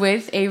episode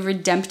with a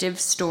redemptive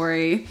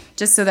story,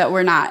 just so that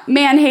we're not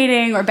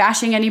man-hating or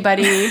bashing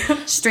anybody,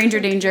 stranger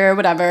danger,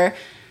 whatever.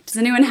 Does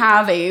anyone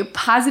have a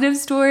positive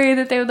story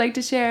that they would like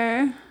to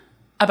share?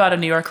 About a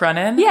New York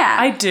run-in? Yeah.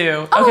 I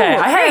do. Oh, Okay,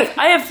 great.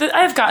 I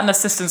have gotten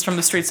assistance from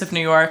the streets of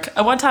New York.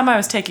 One time I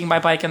was taking my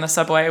bike in the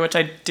subway, which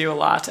I do a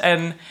lot,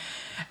 and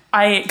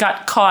I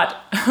got caught,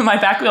 my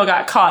back wheel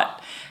got caught,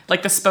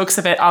 like the spokes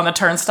of it on the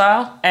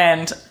turnstile,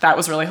 and that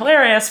was really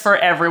hilarious for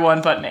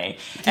everyone but me.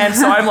 And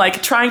so I'm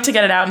like trying to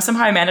get it out, and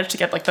somehow I managed to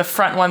get like the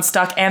front one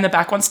stuck and the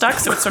back one stuck,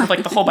 so it's sort of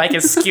like the whole bike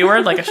is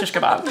skewered like a shish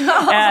kebab.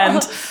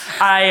 And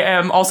I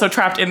am also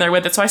trapped in there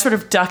with it, so I sort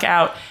of duck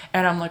out,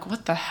 and I'm like,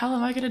 what the hell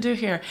am I gonna do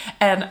here?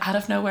 And out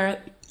of nowhere,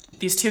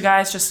 these two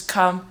guys just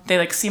come, they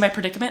like see my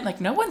predicament,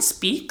 like no one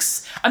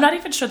speaks. I'm not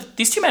even sure that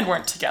these two men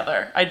weren't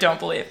together, I don't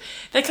believe.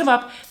 They come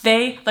up,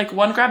 they like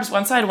one grabs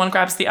one side, one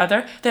grabs the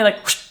other, they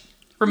like whoosh,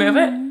 remove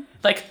it,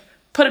 like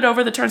put it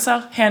over the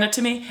turnstile, hand it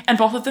to me, and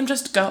both of them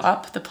just go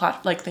up the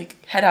plot, like they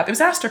head up. It was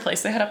Astor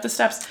Place. They head up the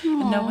steps,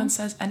 and no one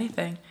says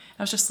anything.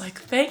 I was just like,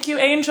 thank you,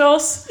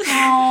 angels.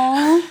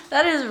 Aww,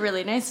 That is a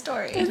really nice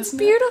story. it's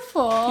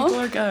beautiful. People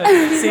are good.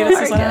 See, this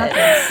is what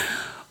happens.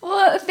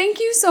 Well, thank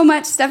you so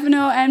much,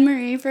 Stefano and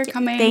Marie, for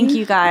coming. Thank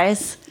you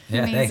guys.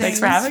 Yeah, Amazing. Thanks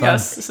for having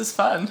us. This is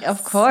fun.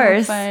 Of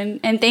course. So fun.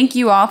 And thank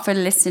you all for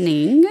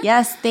listening.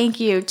 Yes, thank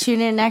you. Tune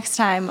in next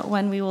time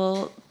when we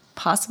will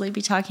possibly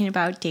be talking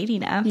about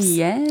dating apps.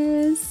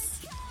 Yes.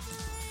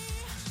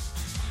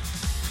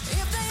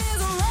 If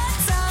there's a right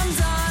time,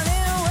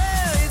 darling,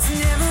 well, it's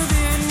never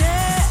been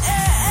now.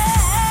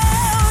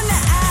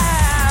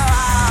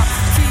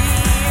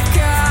 Keep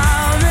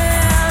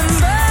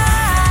coming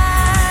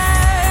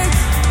back.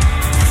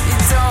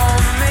 It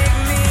don't make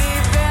me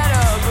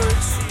better,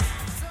 but you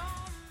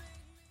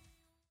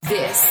don't.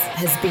 This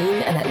has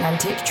been an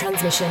Atlantic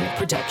Transmission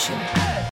production.